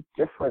so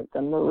different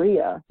than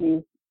Maria.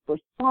 He's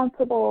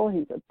responsible,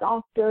 he's a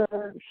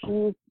doctor,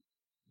 she's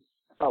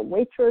a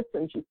waitress,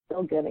 and she's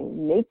still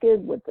getting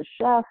naked with the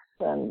chef,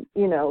 and,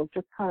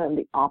 just kind of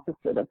the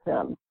opposite of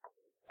him.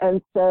 And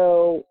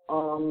so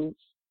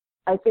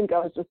I think I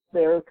was just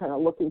there kind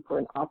of looking for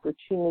an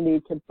opportunity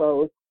to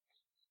both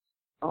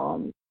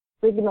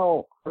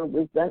signal her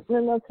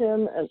resentment of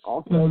him and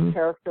also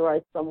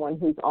characterize someone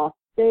who's off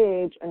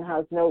stage and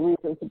has no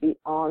reason to be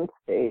on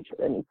stage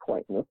at any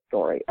point in the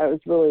story. I was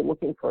really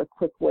looking for a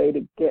quick way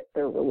to get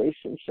their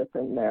relationship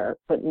in there,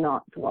 but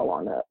not dwell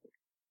on it.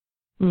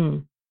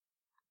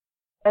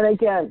 And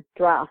again,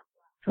 draft.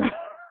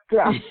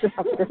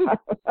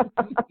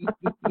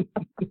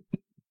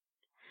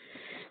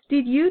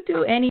 Did you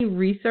do any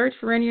research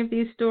for any of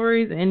these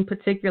stories? In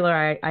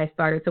particular, I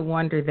started to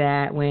wonder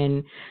that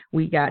when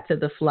we got to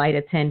the flight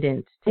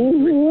attendant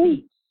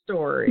receipt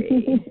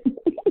story.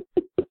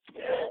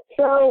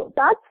 So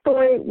that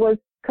story was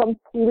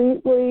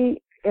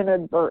completely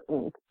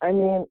inadvertent. I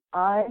mean,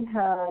 I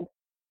had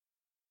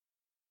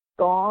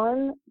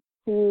gone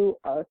to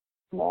a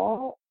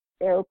small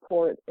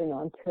airport in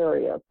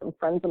Ontario. Some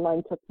friends of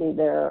mine took me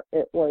there.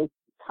 It was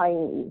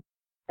tiny.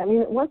 I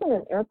mean, it wasn't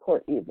an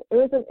airport either. It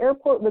was an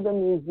airport with a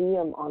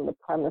museum on the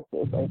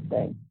premises, I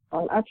think.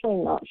 I'm actually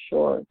not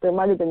sure. There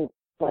might have been,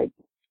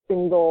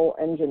 single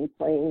engine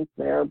planes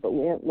there, but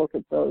we didn't look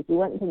at those. We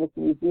went into this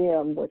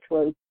museum, which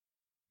was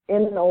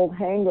in an old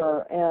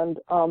hangar, and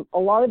a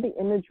lot of the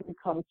imagery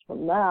comes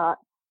from that.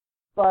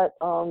 But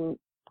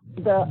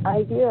the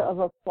idea of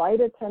a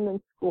flight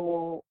attendant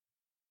school,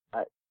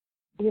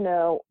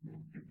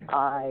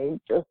 I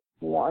just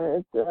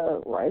wanted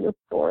to write a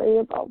story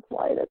about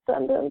flight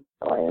attendants,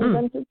 so I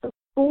invented the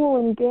school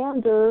in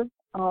Gander.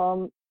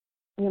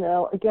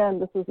 Again,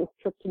 this was a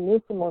trip to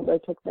Newfoundland I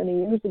took many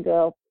years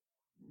ago.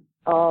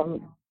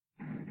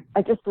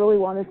 I just really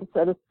wanted to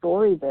set a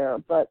story there,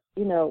 but,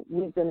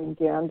 we've been in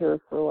Gander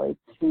for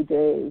 2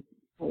 days,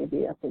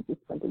 maybe. I think we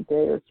spent a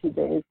day or 2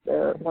 days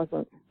there. It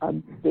wasn't a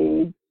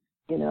big,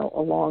 a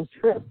long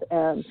trip,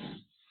 and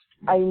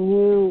I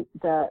knew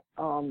that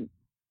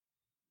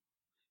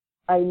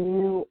I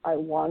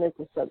wanted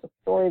to set a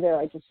story there.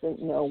 I just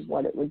didn't know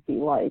what it would be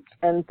like.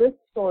 And this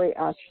story,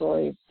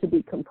 actually, to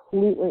be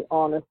completely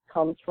honest,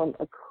 comes from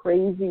a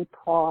crazy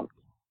prompt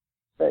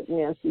that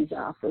Nancy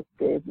Zaffis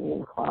gave me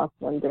in class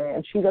one day,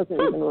 and she doesn't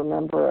even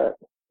remember it.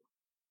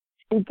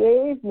 She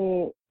gave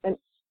me, and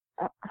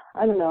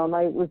I don't know, am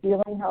I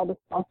revealing how the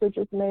sausage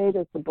is made?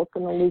 Is the book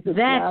going to lose its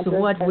magic?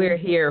 That's what we're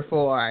here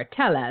for.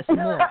 Tell us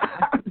more.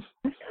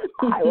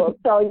 I will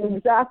tell you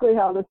exactly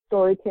how the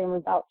story came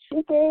about.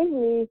 She gave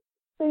me,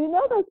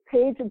 so those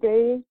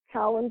page-a-day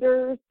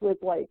calendars with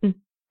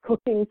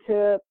cooking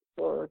tips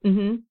or,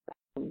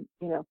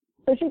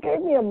 So she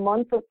gave me a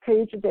month of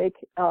page-a-day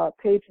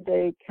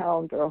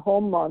calendar, a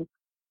whole month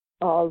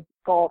of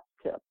golf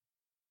tips.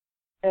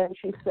 And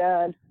she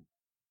said,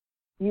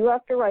 you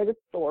have to write a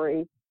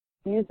story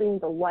using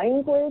the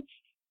language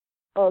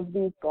of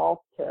these golf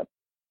tips,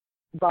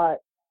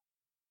 but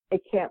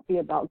it can't be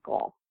about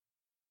golf.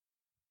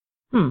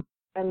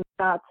 And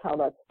that's how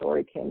that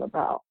story came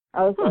about.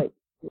 I was like,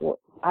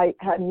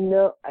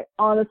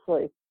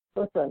 honestly,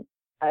 listen,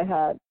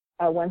 I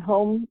went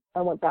home,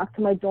 I went back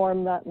to my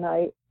dorm that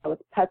night, I was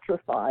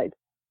petrified,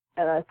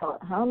 and I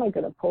thought, how am I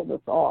going to pull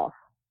this off?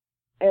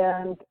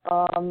 And,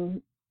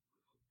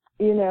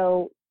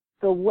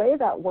 the way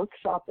that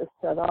workshop is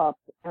set up,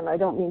 and I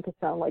don't mean to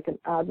sound like an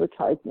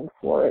advertisement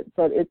for it,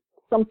 but it's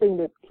something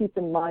to keep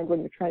in mind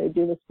when you're trying to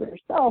do this for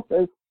yourself,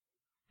 is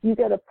you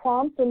get a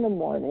prompt in the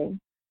morning,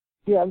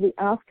 you have the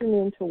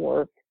afternoon to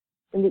work,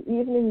 in the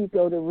evening you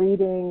go to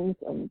readings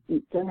and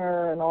eat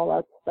dinner and all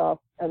that stuff,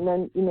 and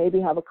then you maybe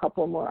have a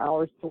couple more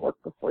hours to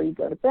work before you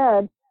go to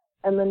bed,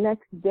 and the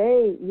next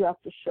day you have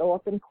to show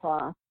up in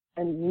class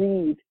and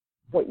read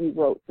what you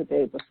wrote the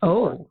day before.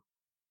 Oh.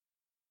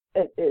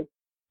 It is,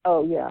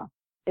 oh yeah,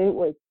 it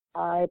was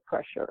high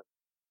pressure.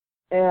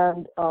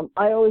 And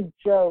I always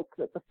joke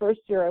that the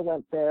first year I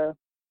went there,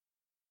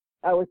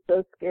 I was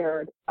so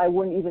scared I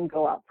wouldn't even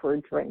go out for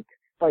a drink.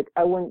 Like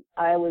I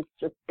was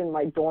just in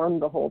my dorm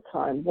the whole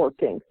time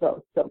working,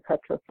 so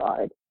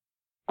petrified.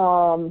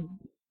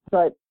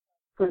 But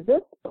for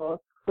this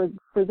book, for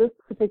this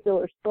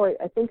particular story,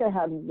 I think I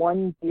had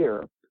one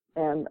beer,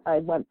 and I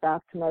went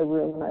back to my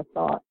room and I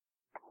thought,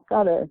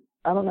 I don't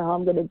know how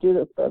I'm going to do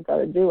this, but I've got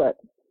to do it.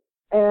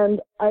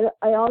 And I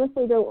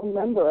honestly don't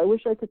remember. I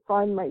wish I could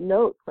find my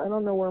notes. I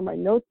don't know where my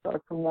notes are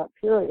from that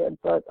period,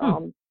 but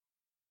I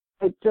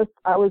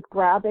was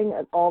grabbing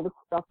at all the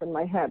stuff in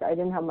my head. I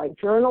didn't have my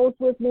journals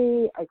with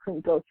me. I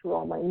couldn't go through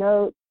all my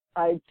notes.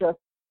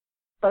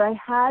 But I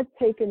had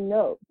taken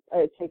notes. I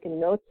had taken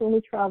notes when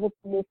we traveled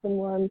to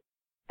Newfoundland,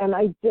 and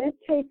I did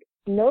take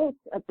notes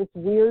at this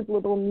weird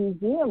little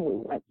museum we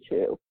went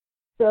to.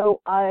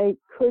 So I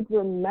could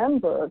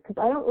remember, because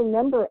I don't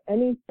remember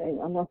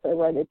anything unless I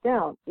write it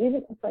down.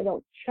 Even if I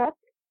don't check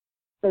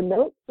the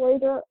notes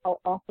later,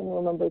 I'll often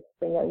remember the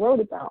thing I wrote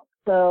about.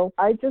 So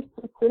I just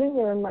was sitting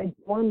there in my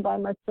dorm by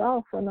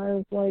myself, and I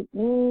was like,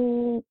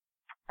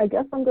 I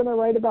guess I'm going to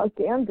write about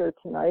Gander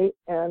tonight.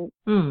 And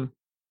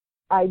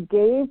I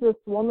gave this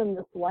woman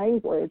this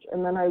language,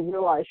 and then I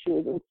realized she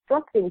was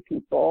instructing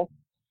people,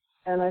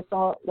 and I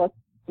thought, let's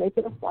make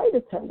it a flight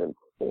attendant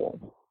school,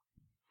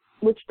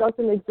 which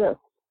doesn't exist.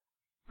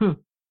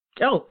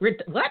 Oh,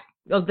 what?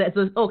 Oh, that's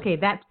okay.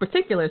 That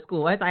particular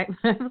school. I was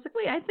like,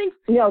 wait, I think.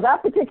 No,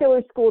 that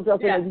particular school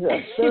doesn't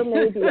exist. There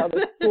may be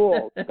other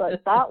schools,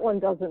 but that one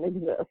doesn't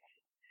exist.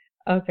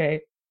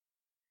 Okay.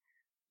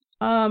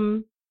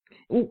 When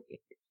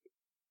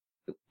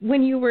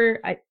you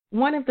were,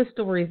 one of the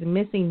stories,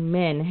 Missing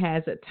Men,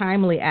 has a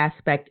timely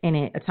aspect in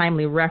it, a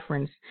timely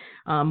reference.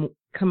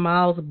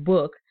 Kamal's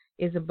book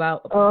is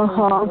about a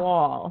proposed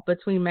wall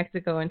between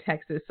Mexico and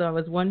Texas. So I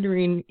was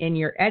wondering, in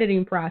your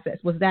editing process,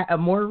 was that a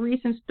more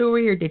recent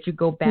story, or did you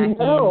go back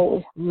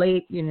in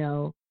late,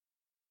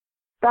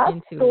 That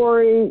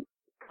story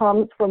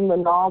comes from the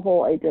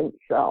novel I didn't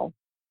sell.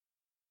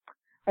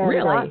 And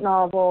really? That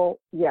novel,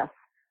 yes.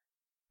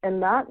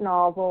 And that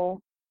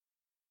novel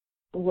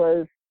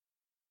was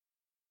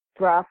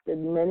drafted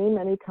many,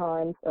 many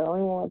times. I don't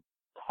even want to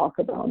talk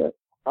about it.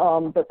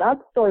 But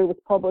that story was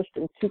published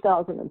in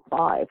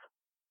 2005.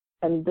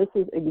 And this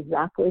is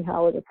exactly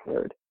how it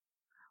appeared.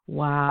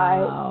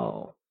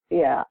 Wow.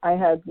 I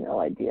had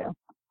no idea.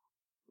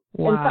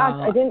 Wow. In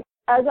fact,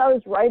 as I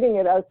was writing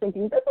it, I was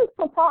thinking, this is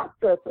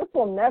preposterous. This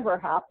will never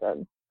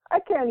happen. I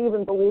can't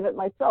even believe it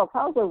myself.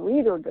 How's a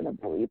reader going to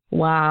believe it?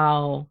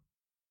 Wow.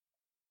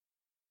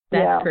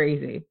 That's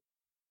crazy.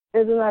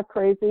 Isn't that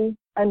crazy?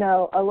 I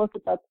know. I look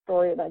at that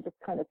story and I just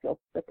kind of feel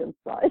sick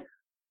inside.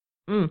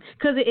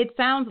 Because it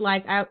sounds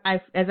like, as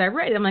I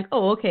read it, I'm like,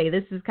 oh, okay,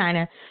 this is kind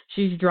of,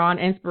 she's drawn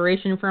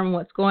inspiration from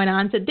what's going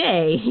on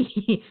today.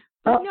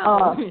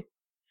 No.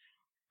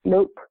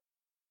 Nope.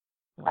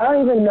 Wow. I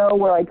don't even know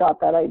where I got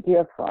that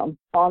idea from.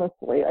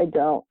 Honestly, I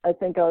don't. I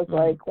think I was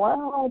like,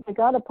 well, they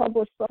got to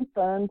publish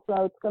something,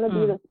 so it's going to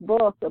be this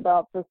book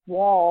about this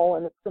wall,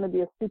 and it's going to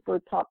be a super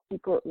top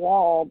secret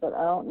wall, but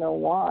I don't know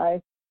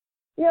why.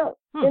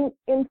 In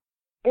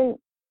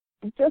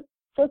just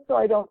so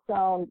I don't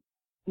sound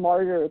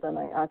smarter than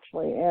I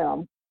actually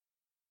am.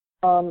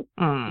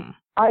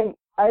 I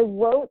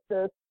wrote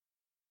this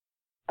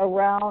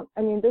around,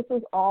 this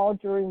was all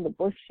during the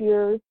Bush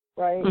years,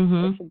 right?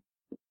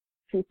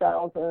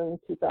 2000,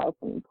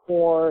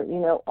 2004,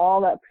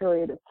 all that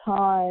period of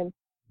time.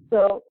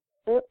 So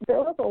there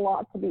was a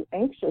lot to be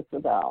anxious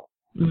about.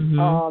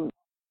 And,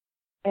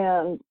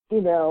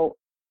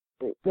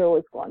 there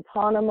was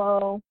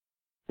Guantanamo,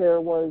 there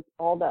was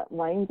all that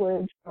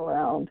language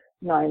around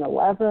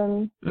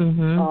 9/11.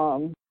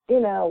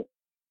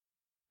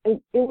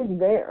 It was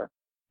there.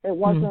 It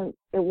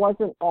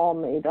wasn't all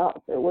made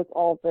up. It was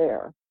all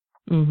there.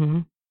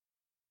 So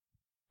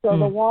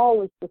the wall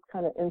was just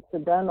kind of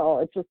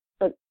incidental.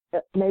 But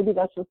maybe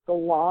that's just the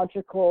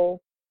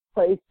logical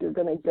place you're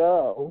going to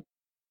go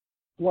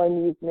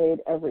when you've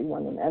made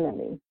everyone an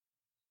enemy.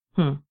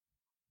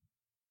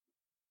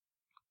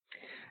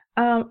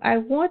 I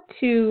want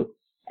to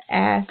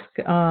ask,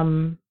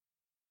 you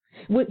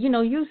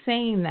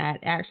saying that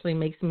actually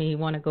makes me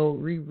want to go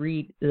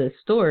reread the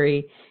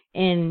story.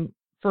 And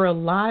for a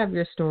lot of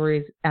your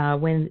stories,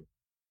 when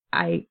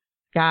I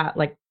got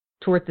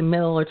towards the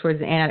middle or towards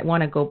the end, I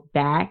want to go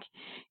back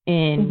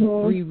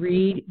and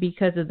reread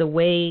because of the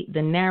way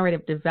the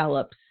narrative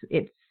develops.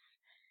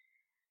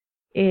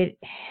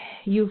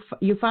 you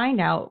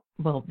find out,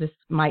 well, this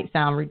might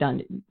sound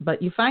redundant,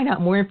 but you find out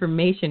more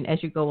information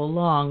as you go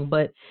along.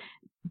 But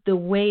the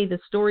way the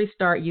stories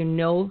start,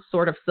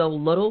 sort of so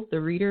little, the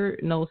reader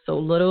knows so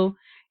little.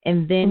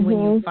 And then when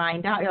you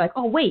find out, you're like,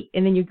 oh, wait.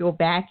 And then you go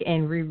back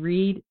and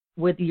reread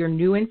with your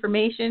new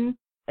information.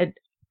 I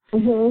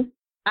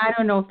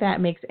don't know if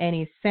that makes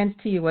any sense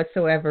to you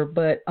whatsoever,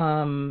 but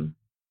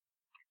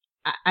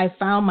I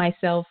found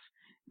myself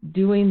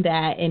doing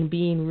that and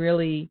being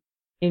really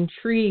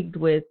intrigued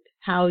with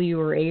how you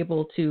were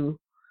able to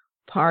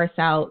parse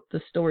out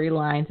the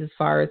storylines as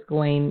far as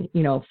going,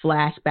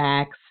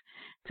 flashbacks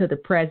to the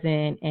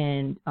present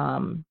and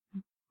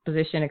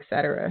position,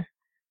 etc.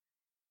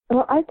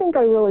 Well, I think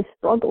I really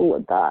struggle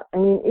with that. I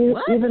mean,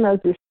 even as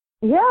you're,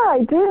 I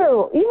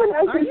do. Even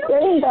as you're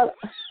saying that.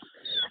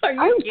 Are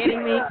you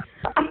kidding me?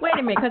 Wait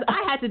a minute, because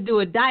I had to do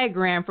a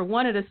diagram for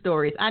one of the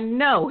stories. I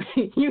know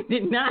you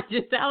did not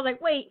just. I was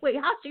like, wait,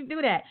 how'd she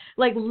do that?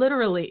 Like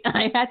literally,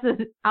 I had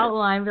to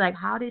outline, like,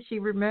 how did she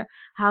remember?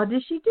 How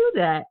did she do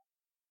that?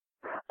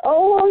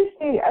 Oh, I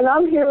see. And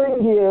I'm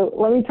hearing you.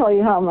 Let me tell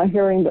you how I'm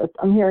hearing this.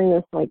 I'm hearing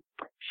this like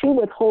she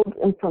withholds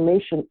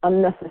information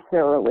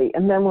unnecessarily,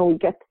 and then when we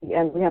get to the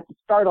end, we have to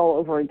start all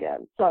over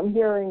again. So I'm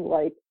hearing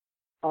like,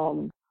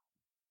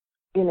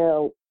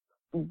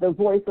 the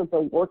voice of the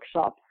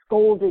workshop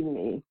scolding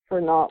me for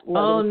not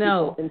letting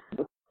people into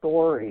the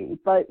story.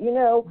 But,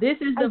 this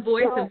is the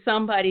voice of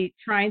somebody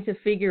trying to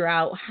figure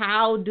out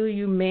how do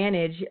you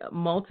manage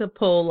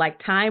multiple like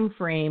time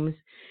frames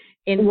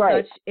in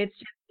such, it's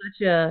just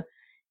such a,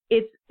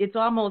 it's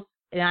almost,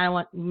 and I don't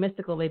want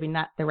mystical, maybe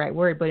not the right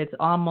word, but it's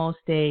almost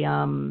a,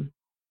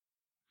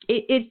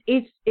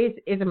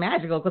 it's a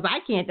magical, because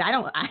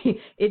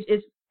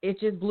it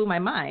just blew my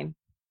mind.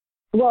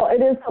 Well,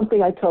 it is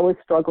something I totally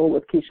struggle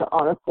with, Keisha,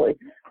 honestly.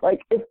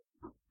 Like, if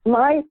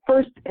my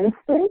first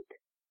instinct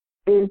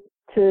is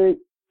to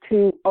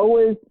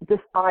always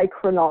defy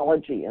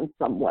chronology in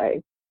some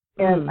way.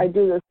 And I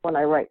do this when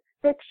I write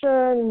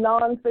fiction,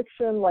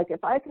 nonfiction. Like,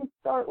 if I can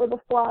start with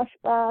a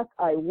flashback,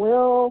 I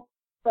will.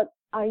 But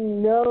I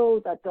know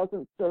that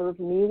doesn't serve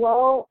me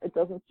well. It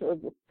doesn't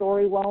serve the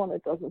story well, and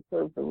it doesn't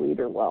serve the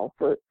reader well.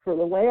 For the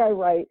way I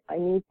write, I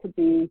need to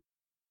be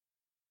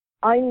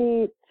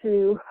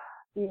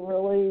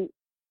really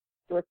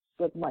strict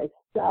with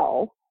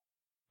myself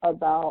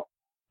about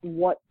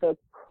what the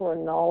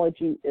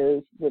chronology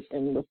is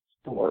within the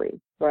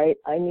story, right?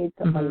 I need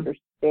to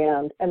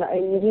understand, and I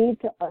need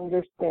to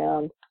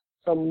understand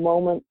the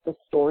moment the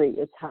story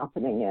is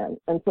happening in.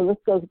 And so this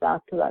goes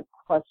back to that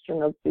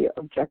question of the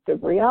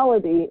objective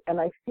reality, and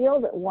I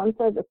feel that once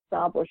I've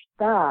established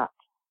that,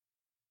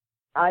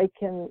 I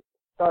can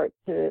start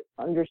to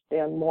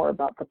understand more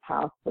about the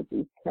past of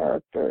these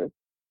characters.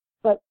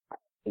 But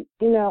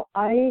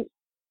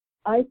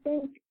I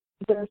think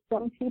there's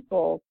some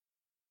people,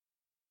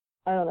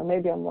 I don't know,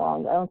 maybe I'm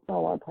wrong. I don't spend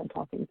a lot of time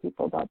talking to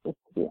people about this,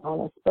 to be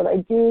honest. But I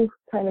do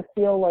kind of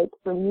feel like,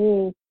 for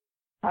me,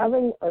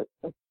 having a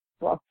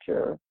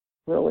structure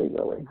really,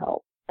 really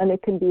helps. And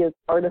it can be as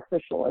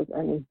artificial as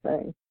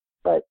anything.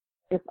 But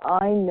if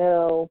I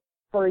know,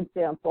 for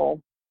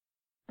example,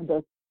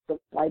 the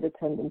flight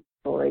attendant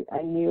story,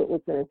 I knew it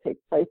was going to take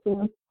place in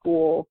the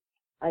school.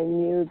 I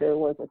knew there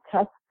was a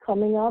test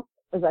coming up.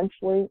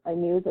 Eventually, I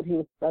knew that he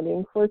was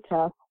studying for a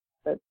test,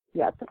 that he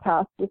had to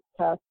pass this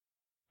test.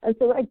 And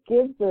so that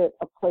gives it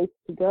a place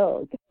to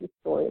go. It gives the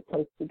story a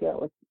place to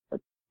go.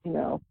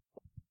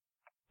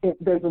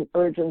 There's an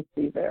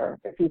urgency there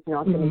if he's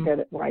not going to get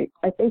it right.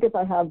 I think if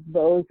I have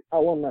those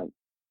elements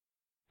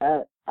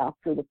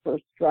after the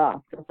first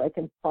draft, if I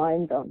can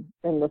find them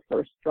in the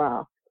first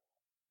draft,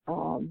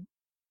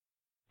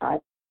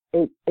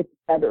 it's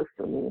better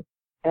for me.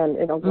 And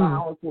it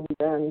allows me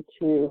then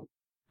to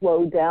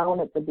slow down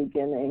at the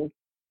beginning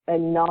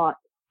and not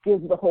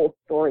give the whole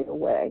story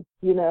away,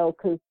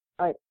 because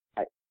I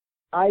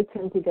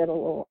tend to get a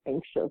little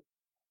anxious,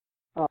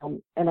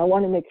 and I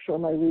want to make sure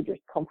my reader's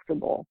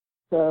comfortable.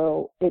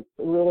 So it's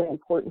really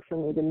important for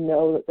me to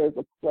know that there's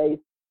a place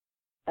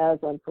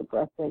as I'm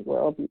progressing where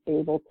I'll be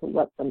able to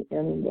let them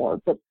in more.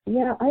 But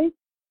yeah, I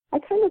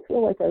kind of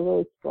feel like I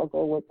really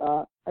struggle with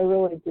that. I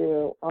really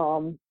do.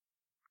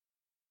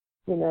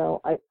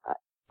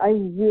 I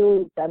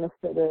really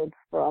benefited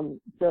from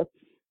just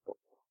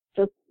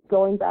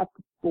going back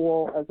to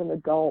school as an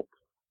adult,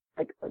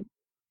 like an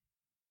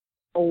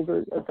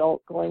older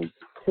adult, going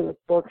to the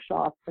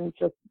workshop and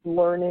just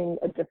learning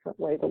a different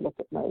way to look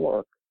at my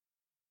work.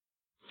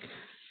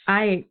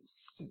 I'm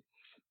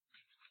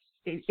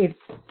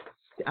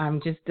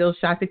just still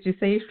shocked that you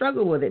say you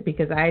struggle with it,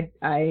 because I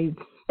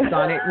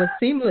thought it was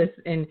seamless,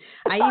 and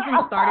I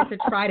even started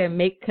to try to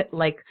make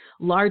like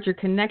larger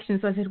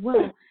connections. So I said,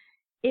 well,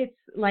 it's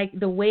like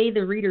the way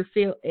the reader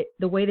feels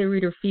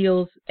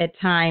at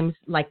times,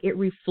 like it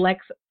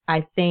reflects,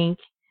 I think,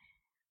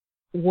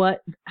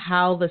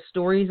 how the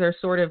stories are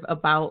sort of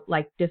about,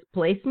 like,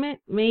 displacement,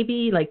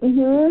 maybe, like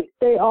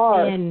they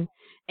are, and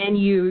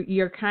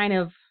you're kind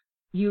of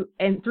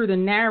and through the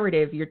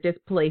narrative, you're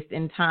displaced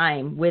in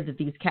time with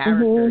these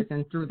characters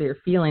and through their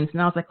feelings.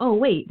 And I was like, oh,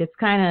 wait,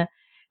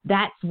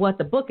 that's what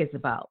the book is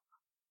about.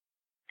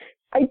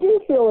 I do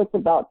feel it's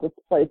about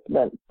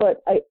displacement,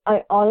 but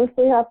I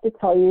honestly have to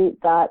tell you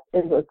that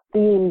is a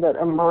theme that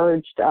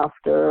emerged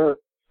after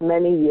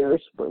many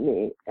years for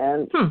me.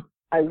 And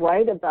I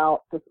write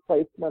about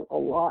displacement a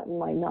lot in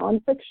my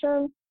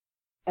nonfiction,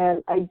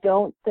 and I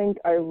don't think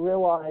I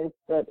realized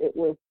that it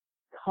was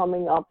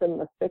coming up in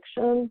the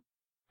fiction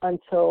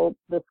until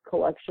this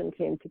collection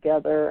came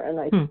together and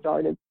I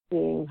started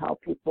seeing how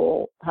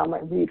my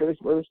readers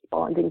were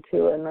responding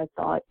to it. And I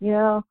thought,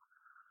 yeah,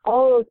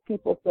 all those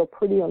people feel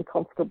pretty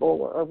uncomfortable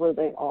wherever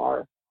they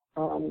are,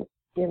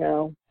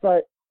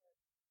 but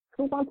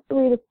who wants to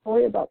read a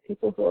story about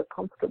people who are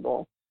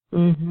comfortable?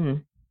 Mm-hmm.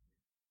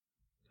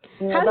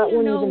 How do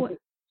you know?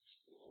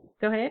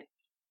 Go ahead.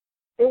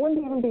 It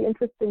wouldn't even be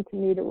interesting to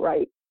me to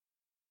write,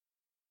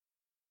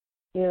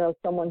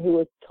 someone who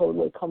was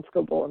totally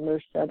comfortable in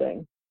their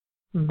setting,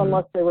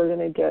 unless they were going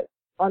to get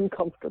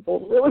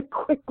uncomfortable really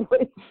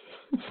quickly.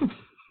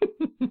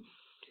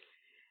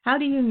 How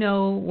do you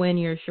know when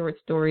your short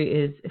story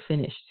is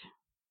finished?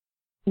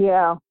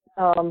 Yeah,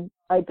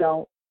 I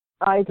don't.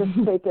 I just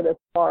take it as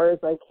far as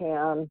I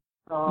can.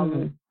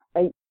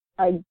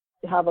 I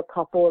have a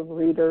couple of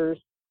readers.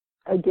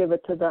 I give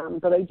it to them,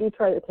 but I do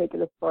try to take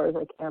it as far as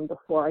I can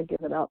before I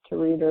give it out to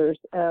readers.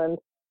 And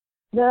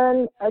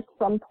then at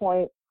some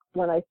point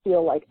when I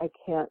feel like I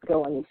can't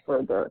go any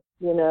further,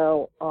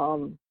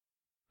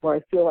 where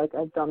I feel like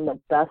I've done the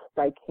best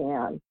I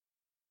can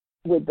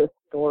with this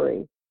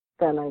story,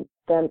 then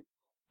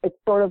it's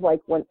sort of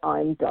like when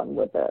I'm done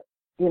with it,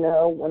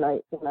 when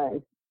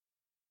I've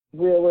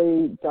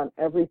really done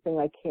everything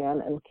I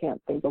can and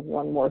can't think of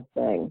one more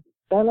thing,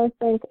 then I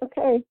think,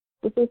 okay,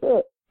 this is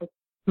it.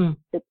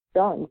 It's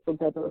done, for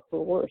better or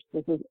for worse.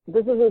 This is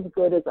as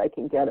good as I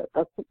can get it.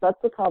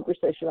 That's the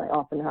conversation I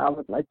often have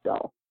with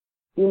myself.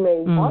 You may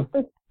want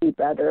this to be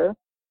better,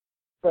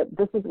 but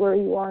this is where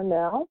you are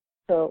now,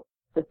 so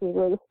this is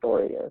where the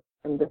story is,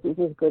 and this is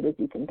as good as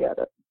you can get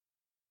it.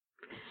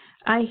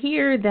 I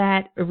hear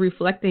that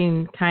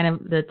reflecting kind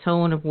of the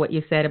tone of what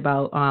you said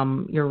about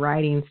your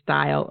writing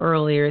style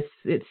earlier.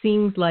 It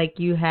seems like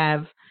you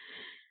have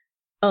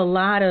a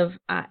lot of,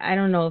 I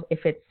don't know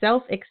if it's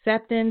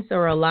self-acceptance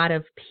or a lot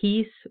of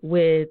peace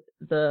with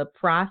the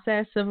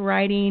process of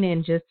writing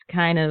and just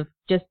kind of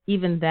just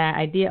even that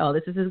idea, oh,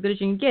 this is as good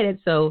as you can get it,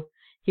 so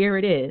here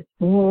it is.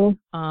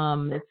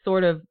 It's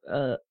sort of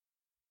a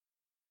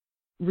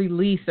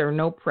release or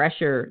no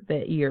pressure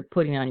that you're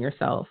putting on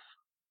yourself.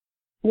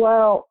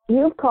 Well,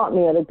 you've caught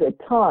me at a good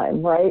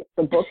time, right?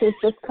 The book has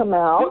just come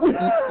out.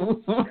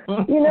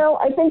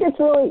 I think it's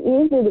really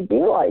easy to be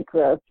like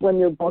this when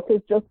your book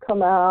has just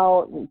come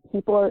out and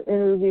people are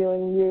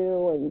interviewing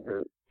you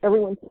and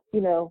everyone's,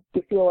 you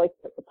feel like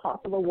at the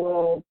top of the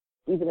world,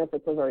 even if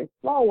it's a very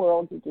small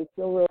world, you just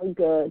feel really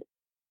good.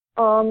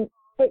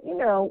 But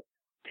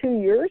 2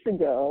 years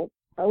ago,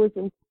 I was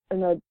in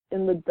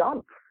the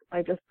dumps.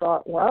 I just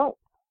thought, well,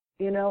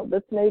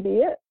 this may be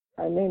it.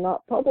 I may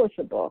not publish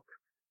a book.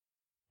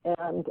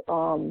 And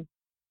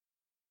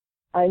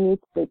I need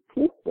to make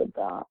peace with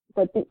that.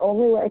 But the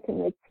only way I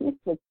can make peace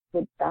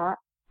with that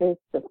is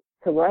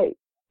to write.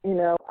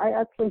 I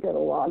actually get a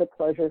lot of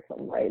pleasure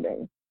from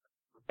writing.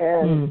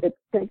 And it's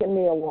taken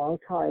me a long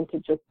time to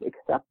just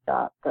accept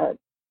that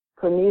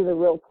for me, the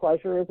real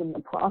pleasure is in the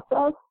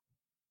process.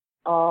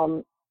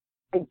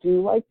 I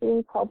do like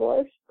being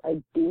published.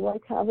 I do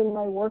like having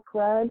my work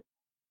read.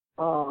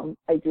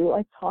 I do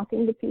like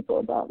talking to people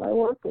about my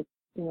work. It's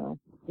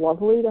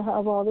lovely to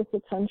have all this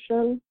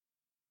attention,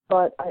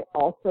 but I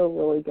also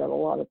really get a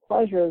lot of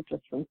pleasure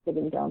just from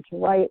sitting down to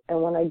write.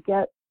 And when I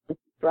get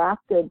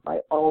distracted by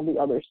all the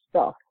other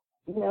stuff,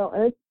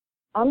 and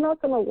I'm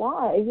not going to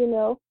lie,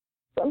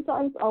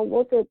 sometimes I'll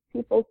look at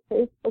people's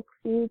Facebook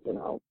feeds and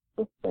I'll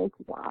just think,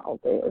 wow,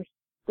 they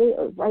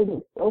are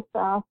writing so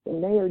fast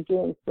and they are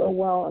doing so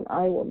well, and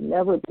I will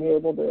never be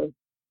able to,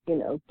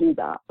 do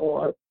that.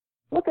 Or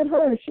look at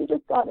her, she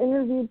just got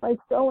interviewed by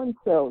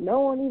so-and-so.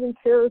 No one even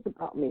cares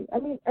about me. I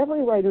mean,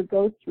 every writer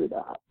goes through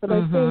that. But I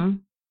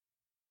think,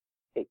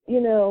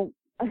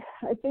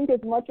 I think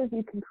as much as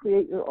you can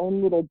create your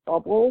own little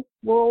bubble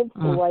world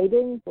for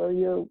writing, where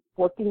you're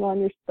working on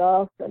your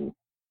stuff and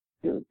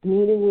you're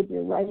meeting with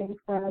your writing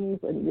friends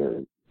and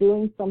you're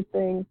doing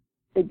something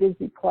that gives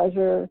you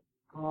pleasure,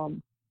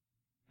 and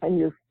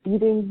you're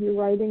feeding your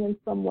writing in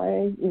some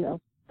way,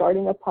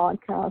 starting a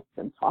podcast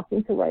and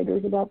talking to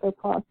writers about their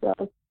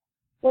process.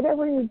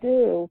 Whatever you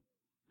do,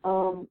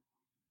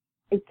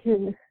 it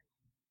can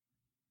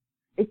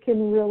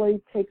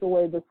really take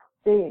away the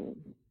sting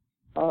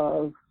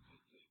of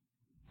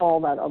all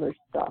that other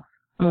stuff,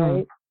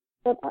 right?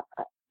 But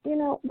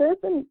there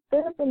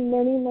have been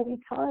many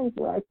times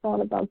where I thought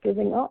about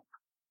giving up,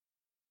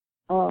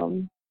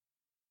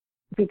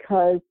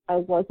 because I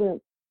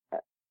wasn't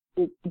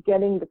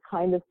getting the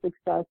kind of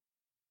success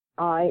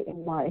I,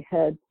 in my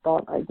head,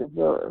 thought I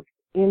deserved.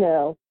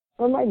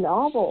 Or my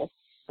novel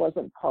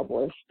wasn't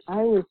published,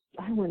 I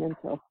went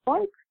into a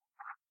funk.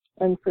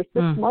 And for 6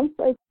 months,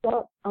 I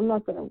thought, I'm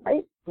not going to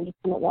write. I'm just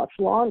going to watch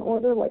Law and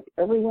Order like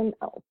everyone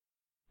else.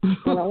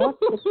 And I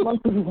watched 6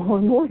 months of Law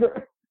and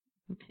Order.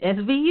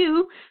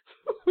 SVU.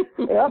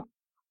 Yep.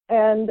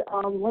 And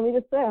let me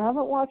just say, I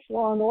haven't watched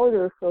Law and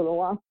Order for the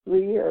last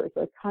 3 years.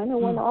 I kind of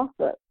went off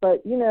it.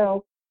 But, you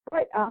know,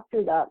 right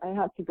after that, I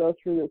had to go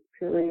through this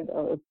period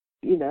of,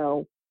 you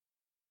know,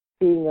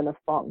 being in a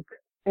funk.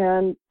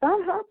 And that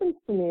happens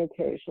to me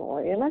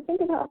occasionally. And I think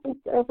it happens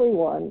to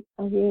everyone.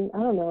 I mean, I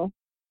don't know.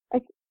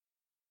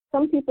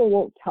 Some people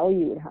won't tell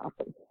you it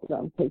happens to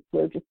them because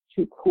they're just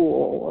too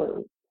cool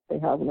or they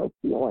have no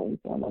feelings.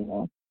 I don't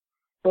know.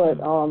 But,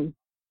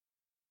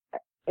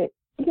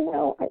 you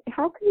know,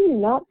 how can you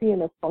not be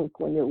in a funk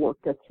when your work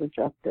gets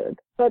rejected?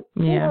 But,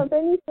 you know,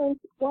 then you think,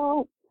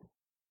 well,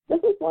 this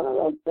is one of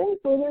those things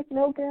where there's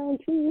no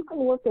guarantee. You can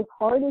work as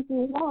hard as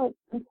you want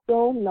and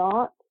still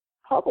not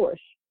publish.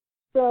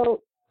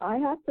 So I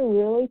have to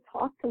really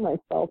talk to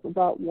myself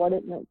about what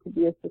it meant to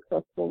be a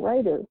successful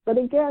writer. But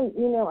again,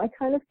 you know, I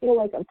kind of feel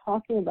like I'm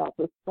talking about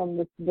this from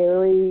this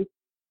very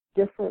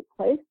different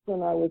place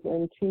than I was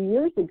in 2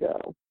 years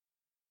ago.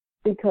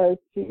 Because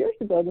 2 years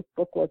ago, this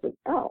book wasn't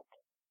out.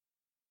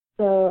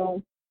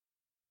 So,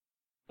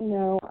 you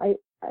know, I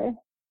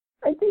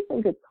do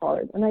think it's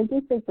hard. And I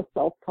do think the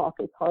self-talk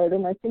is hard.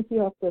 And I think you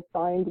have to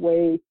find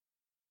ways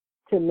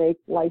to make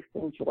life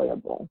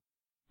enjoyable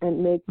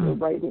and make your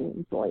writing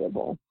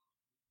enjoyable.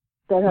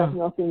 That has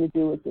nothing to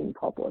do with being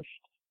published.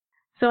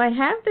 So I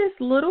have this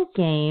little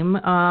game.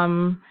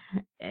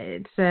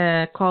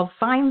 It's called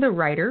Find the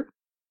Writer.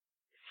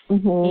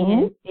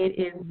 And it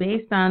is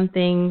based on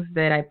things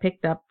that I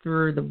picked up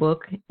through the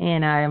book.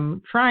 And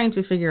I'm trying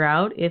to figure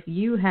out if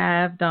you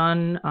have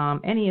done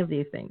any of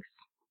these things.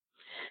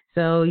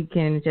 So you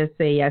can just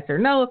say yes or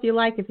no if you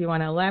like. If you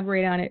want to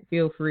elaborate on it,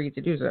 feel free to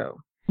do so.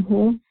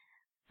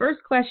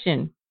 First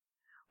question.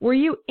 Were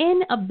you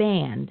in a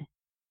band?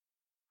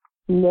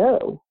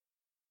 No.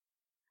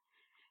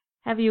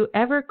 Have you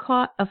ever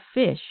caught a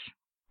fish?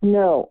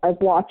 No, I've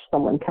watched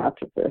someone catch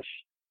a fish.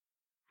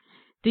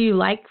 Do you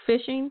like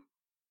fishing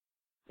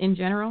in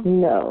general?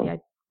 No.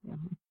 Yeah.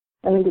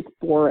 I think it's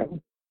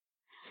boring.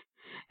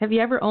 Have you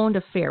ever owned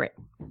a ferret?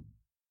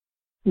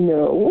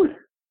 No.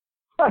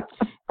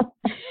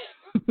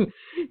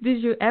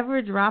 Did you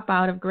ever drop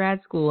out of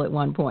grad school at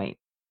one point?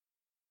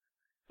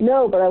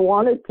 No, but I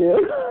wanted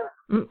to.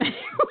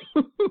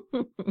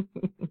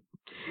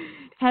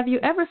 Have you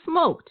ever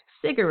smoked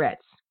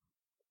cigarettes?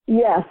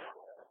 Yes.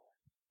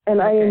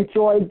 And I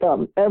enjoyed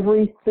them,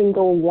 every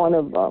single one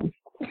of them.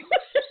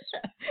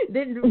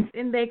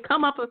 And they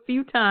come up a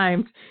few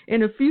times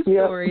in a few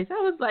stories.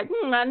 I was like,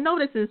 I'm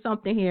noticing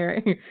something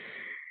here.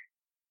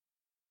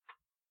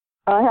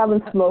 I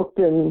haven't smoked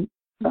in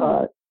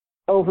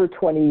over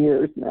 20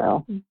 years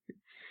now.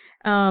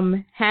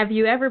 Have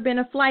you ever been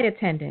a flight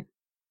attendant?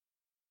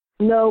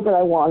 No, but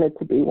I wanted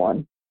to be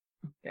one.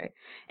 Okay.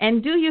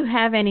 And do you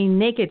have any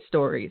naked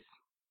stories?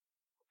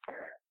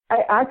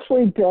 I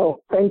actually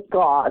don't, thank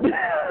God.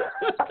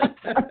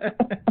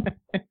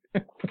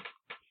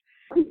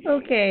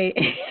 Okay.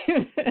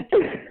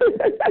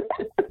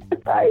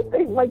 I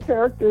think my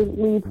characters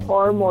lead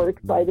far more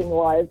exciting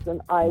lives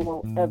than I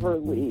will ever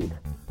lead.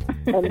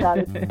 And that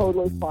is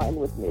totally fine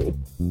with me.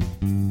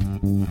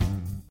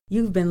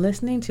 You've been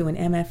listening to an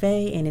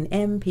MFA in an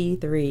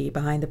MP3.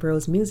 Behind the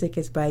Prose music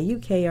is by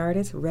UK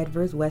artist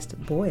Redvers West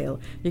Boyle.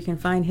 You can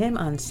find him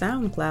on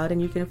SoundCloud, and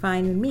you can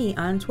find me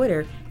on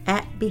Twitter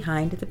at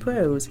Behind the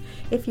Prose.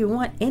 If you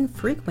want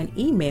infrequent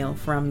email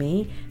from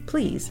me,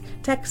 please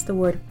text the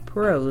word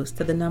prose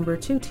to the number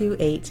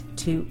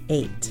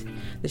 22828.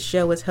 The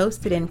show is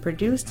hosted and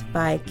produced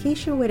by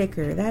Keisha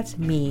Whitaker, that's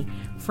me,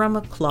 from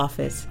a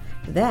cloffice.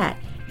 That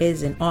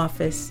is an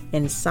office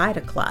inside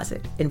a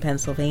closet in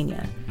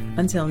Pennsylvania.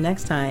 Until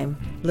next time,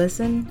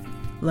 listen,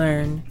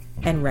 learn,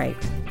 and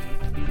write.